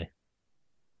 absolutely.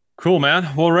 Cool,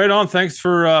 man. Well, right on. Thanks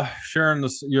for sharing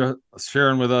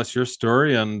with us your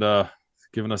story and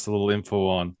giving us a little info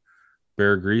on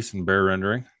bear grease and bear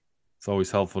rendering. It's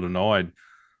always helpful to know.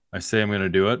 I say I'm going to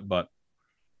do it, but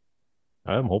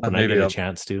I'm hoping I get a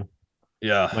chance to.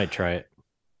 Yeah, I might try it.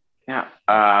 Yeah.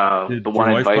 The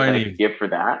one advice I could give for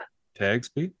that. Tags,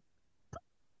 Pete?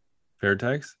 Bear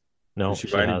tags? No,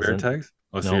 she buy any bear tags?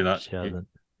 Oh, no, so you're not. She hasn't.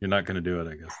 You're not going to do it,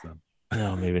 I guess. Then.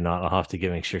 No, maybe not. I'll have to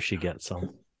make sure she gets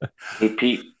some. Hey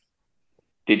Pete,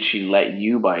 did she let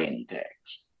you buy any tags?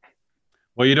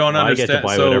 Well, you don't understand. I get to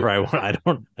buy whatever I want.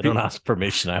 I don't ask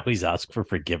permission. I always ask for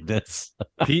forgiveness.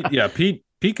 Pete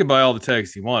can buy all the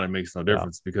tags he wants. It makes no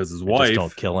difference because his wife just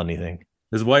don't kill anything.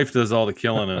 His wife does all the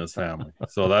killing in his family.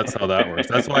 So that's how that works.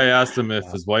 That's why I asked him if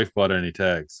his wife bought any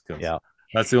tags. Yeah.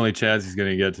 That's the only chance he's going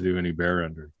to get to do any bear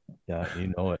rendering. Yeah,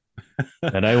 you know it.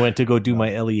 And I went to go do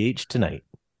my LEH tonight.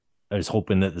 I was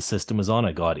hoping that the system was on.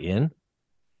 I got in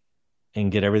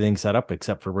and get everything set up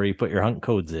except for where you put your hunt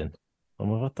codes in. I'm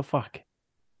like, what the fuck?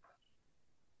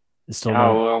 It's still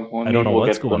I don't know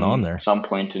what's going on there. Some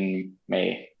point in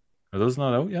May. Are those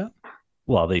not out yet?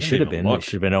 Well, they should have been. They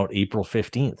should have been out April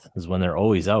 15th is when they're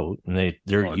always out. And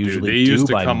they're usually due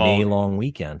by May long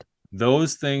weekend.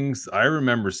 Those things, I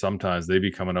remember sometimes they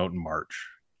be coming out in March.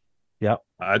 Yeah.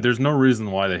 There's no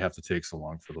reason why they have to take so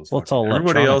long for those. Well, it's all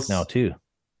everybody else now too.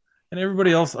 And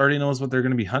everybody else already knows what they're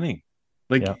going to be hunting.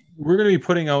 Like we're going to be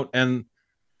putting out, and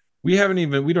we don't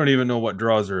even know what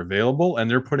draws are available. And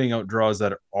they're putting out draws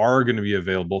that are going to be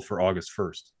available for August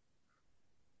 1st.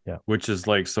 Yeah. Which is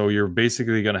like, so you're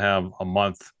basically going to have a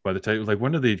month by the time, like,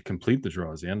 when do they complete the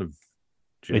draws? The end of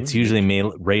June? It's usually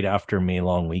right after May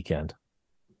long weekend.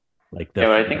 Like but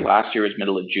I think last year was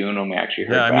middle of June when we actually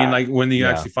heard back. I mean, like when you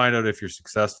actually find out if you're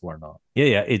successful or not.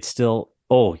 Yeah. It's still,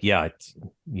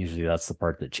 usually that's the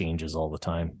part that changes all the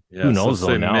time. Yeah, who knows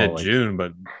so now? Mid-June,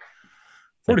 but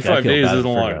 45 days isn't a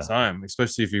long time,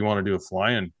 especially if you want to do a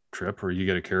fly-in trip or you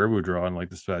get a caribou draw and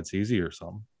like this That's Easy or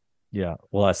something. Yeah,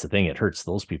 well, that's the thing. It hurts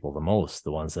those people the most,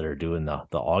 the ones that are doing the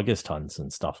August hunts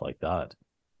and stuff like that.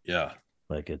 Yeah,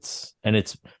 like it's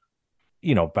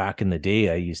back in the day,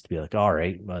 I used to be like, all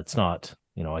right, but it's not.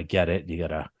 I get it. You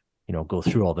gotta go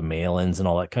through all the mail-ins and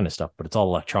all that kind of stuff, but it's all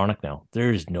electronic now.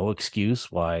 There's no excuse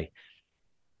why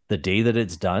the day that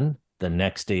it's done, the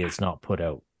next day it's not put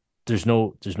out. There's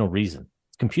no reason.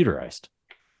 It's computerized.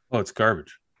 Oh, it's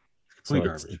garbage. It's complete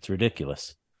garbage. It's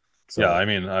ridiculous. So, yeah, I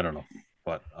mean, I don't know.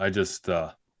 But I just,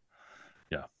 I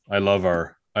love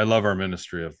our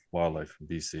Ministry of Wildlife in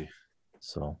BC.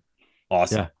 So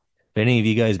awesome. Yeah. If any of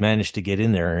you guys manage to get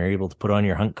in there and are able to put on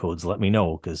your hunt codes, let me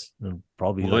know, because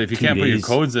probably Well, if you can't put your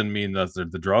codes in, mean that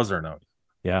the draws aren't out.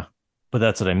 Yeah, but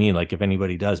that's what I mean. Like, if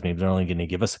anybody does, maybe they're only going to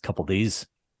give us a couple days.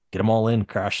 Get them all in,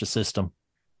 crash the system.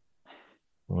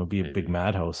 It'll be a big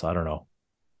madhouse. I don't know.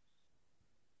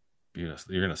 You're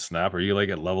gonna snap. Are you like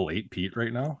at level 8, Pete,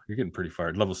 right now? You're getting pretty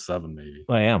fired. Level 7, maybe.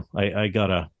 I am. I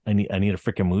need a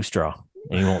freaking moose draw,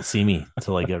 and you won't see me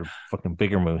until I get a fucking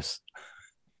bigger moose.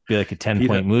 Be like a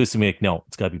 10-point moose, and be like, no,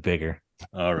 it's got to be bigger.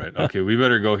 All right. Okay, we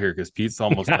better go here because Pete's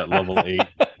almost at level 8,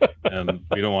 and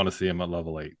we don't want to see him at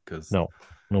level 8 because no,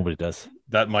 nobody does.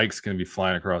 That mic's gonna be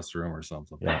flying across the room or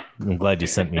something. Yeah, I'm glad you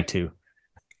sent me two.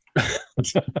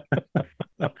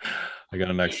 I got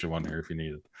an extra one here if you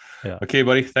need it. Yeah. Okay,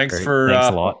 buddy. Thanks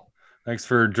a lot. Thanks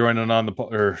for joining us on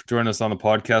the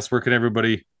podcast. Where can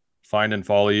everybody find and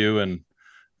follow you and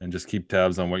just keep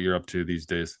tabs on what you're up to these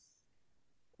days?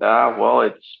 Well,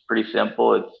 it's pretty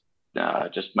simple.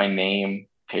 It's just my name,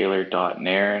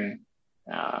 Taylor.Nairn,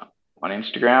 on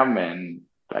Instagram, and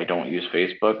I don't use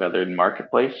Facebook other than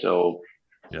Marketplace, so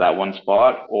it's that one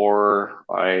spot. Or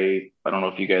I don't know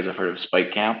if you guys have heard of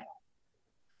Spike Camp.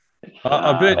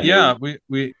 A bit, yeah.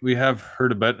 We have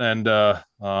heard a bit, and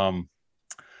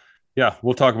yeah,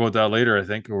 we'll talk about that later. I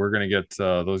think we're gonna get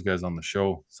those guys on the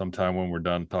show sometime when we're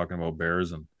done talking about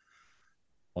bears and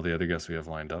all the other guests we have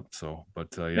lined up. So,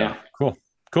 but yeah, cool,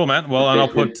 man. Well,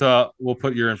 and we'll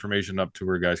put your information up to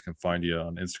where guys can find you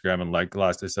on Instagram. And like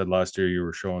I said last year, you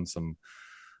were showing some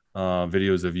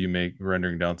videos of you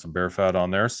rendering down some bear fat on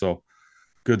there. So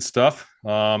good stuff.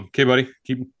 Okay, buddy,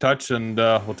 keep in touch, and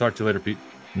we'll talk to you later, Pete.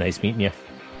 Nice meeting you.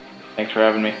 Thanks for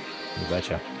having me. You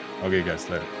betcha. Okay, guys,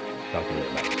 later. Talk to you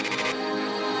later. Bye.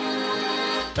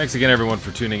 Thanks again, everyone,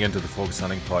 for tuning into the Focus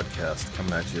Hunting Podcast,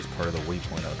 coming at you as part of the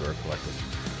Waypoint Outdoor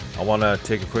Collective. I want to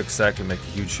take a quick sec and make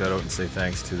a huge shout out and say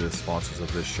thanks to the sponsors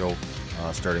of this show,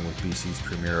 starting with BC's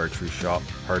premier archery shop,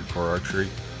 Hardcore Archery,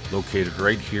 located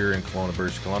right here in Kelowna,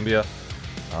 British Columbia.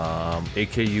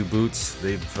 AKU Boots,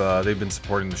 they've been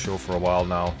supporting the show for a while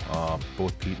now.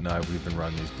 Both Pete and I, we've been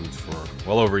running these boots for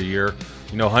well over a year.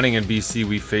 You know, hunting in BC,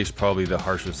 we face probably the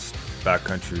harshest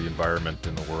backcountry environment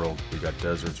in the world. We got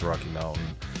deserts, Rocky Mountain,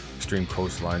 extreme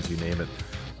coastlines, you name it.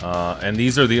 And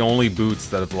these are the only boots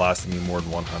that have lasted me more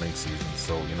than one hunting season.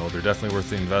 So, you know, they're definitely worth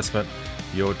the investment.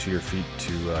 You owe it to your feet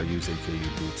to use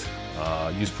AKU boots.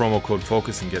 Use promo code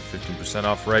FOCUS and get 15%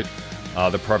 off, right?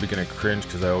 They're probably going to cringe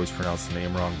because I always pronounce the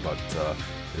name wrong, but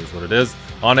it is what it is.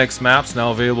 Onyx Maps,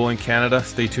 now available in Canada.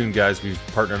 Stay tuned, guys. We've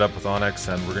partnered up with Onyx,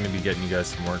 and we're going to be getting you guys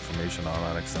some more information on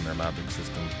Onyx and their mapping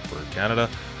system for Canada.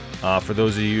 For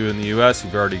those of you in the US,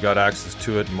 you've already got access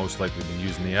to it and most likely been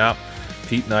using the app.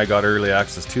 Pete and I got early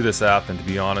access to this app, and to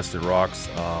be honest, it rocks.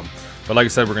 But like I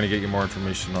said, we're going to get you more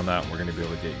information on that, and we're going to be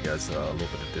able to get you guys a little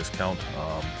bit of discount.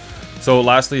 So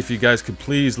lastly, if you guys could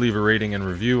please leave a rating and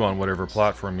review on whatever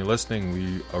platform you're listening,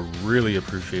 we really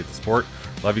appreciate the support.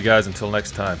 Love you guys. Until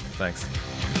next time. Thanks.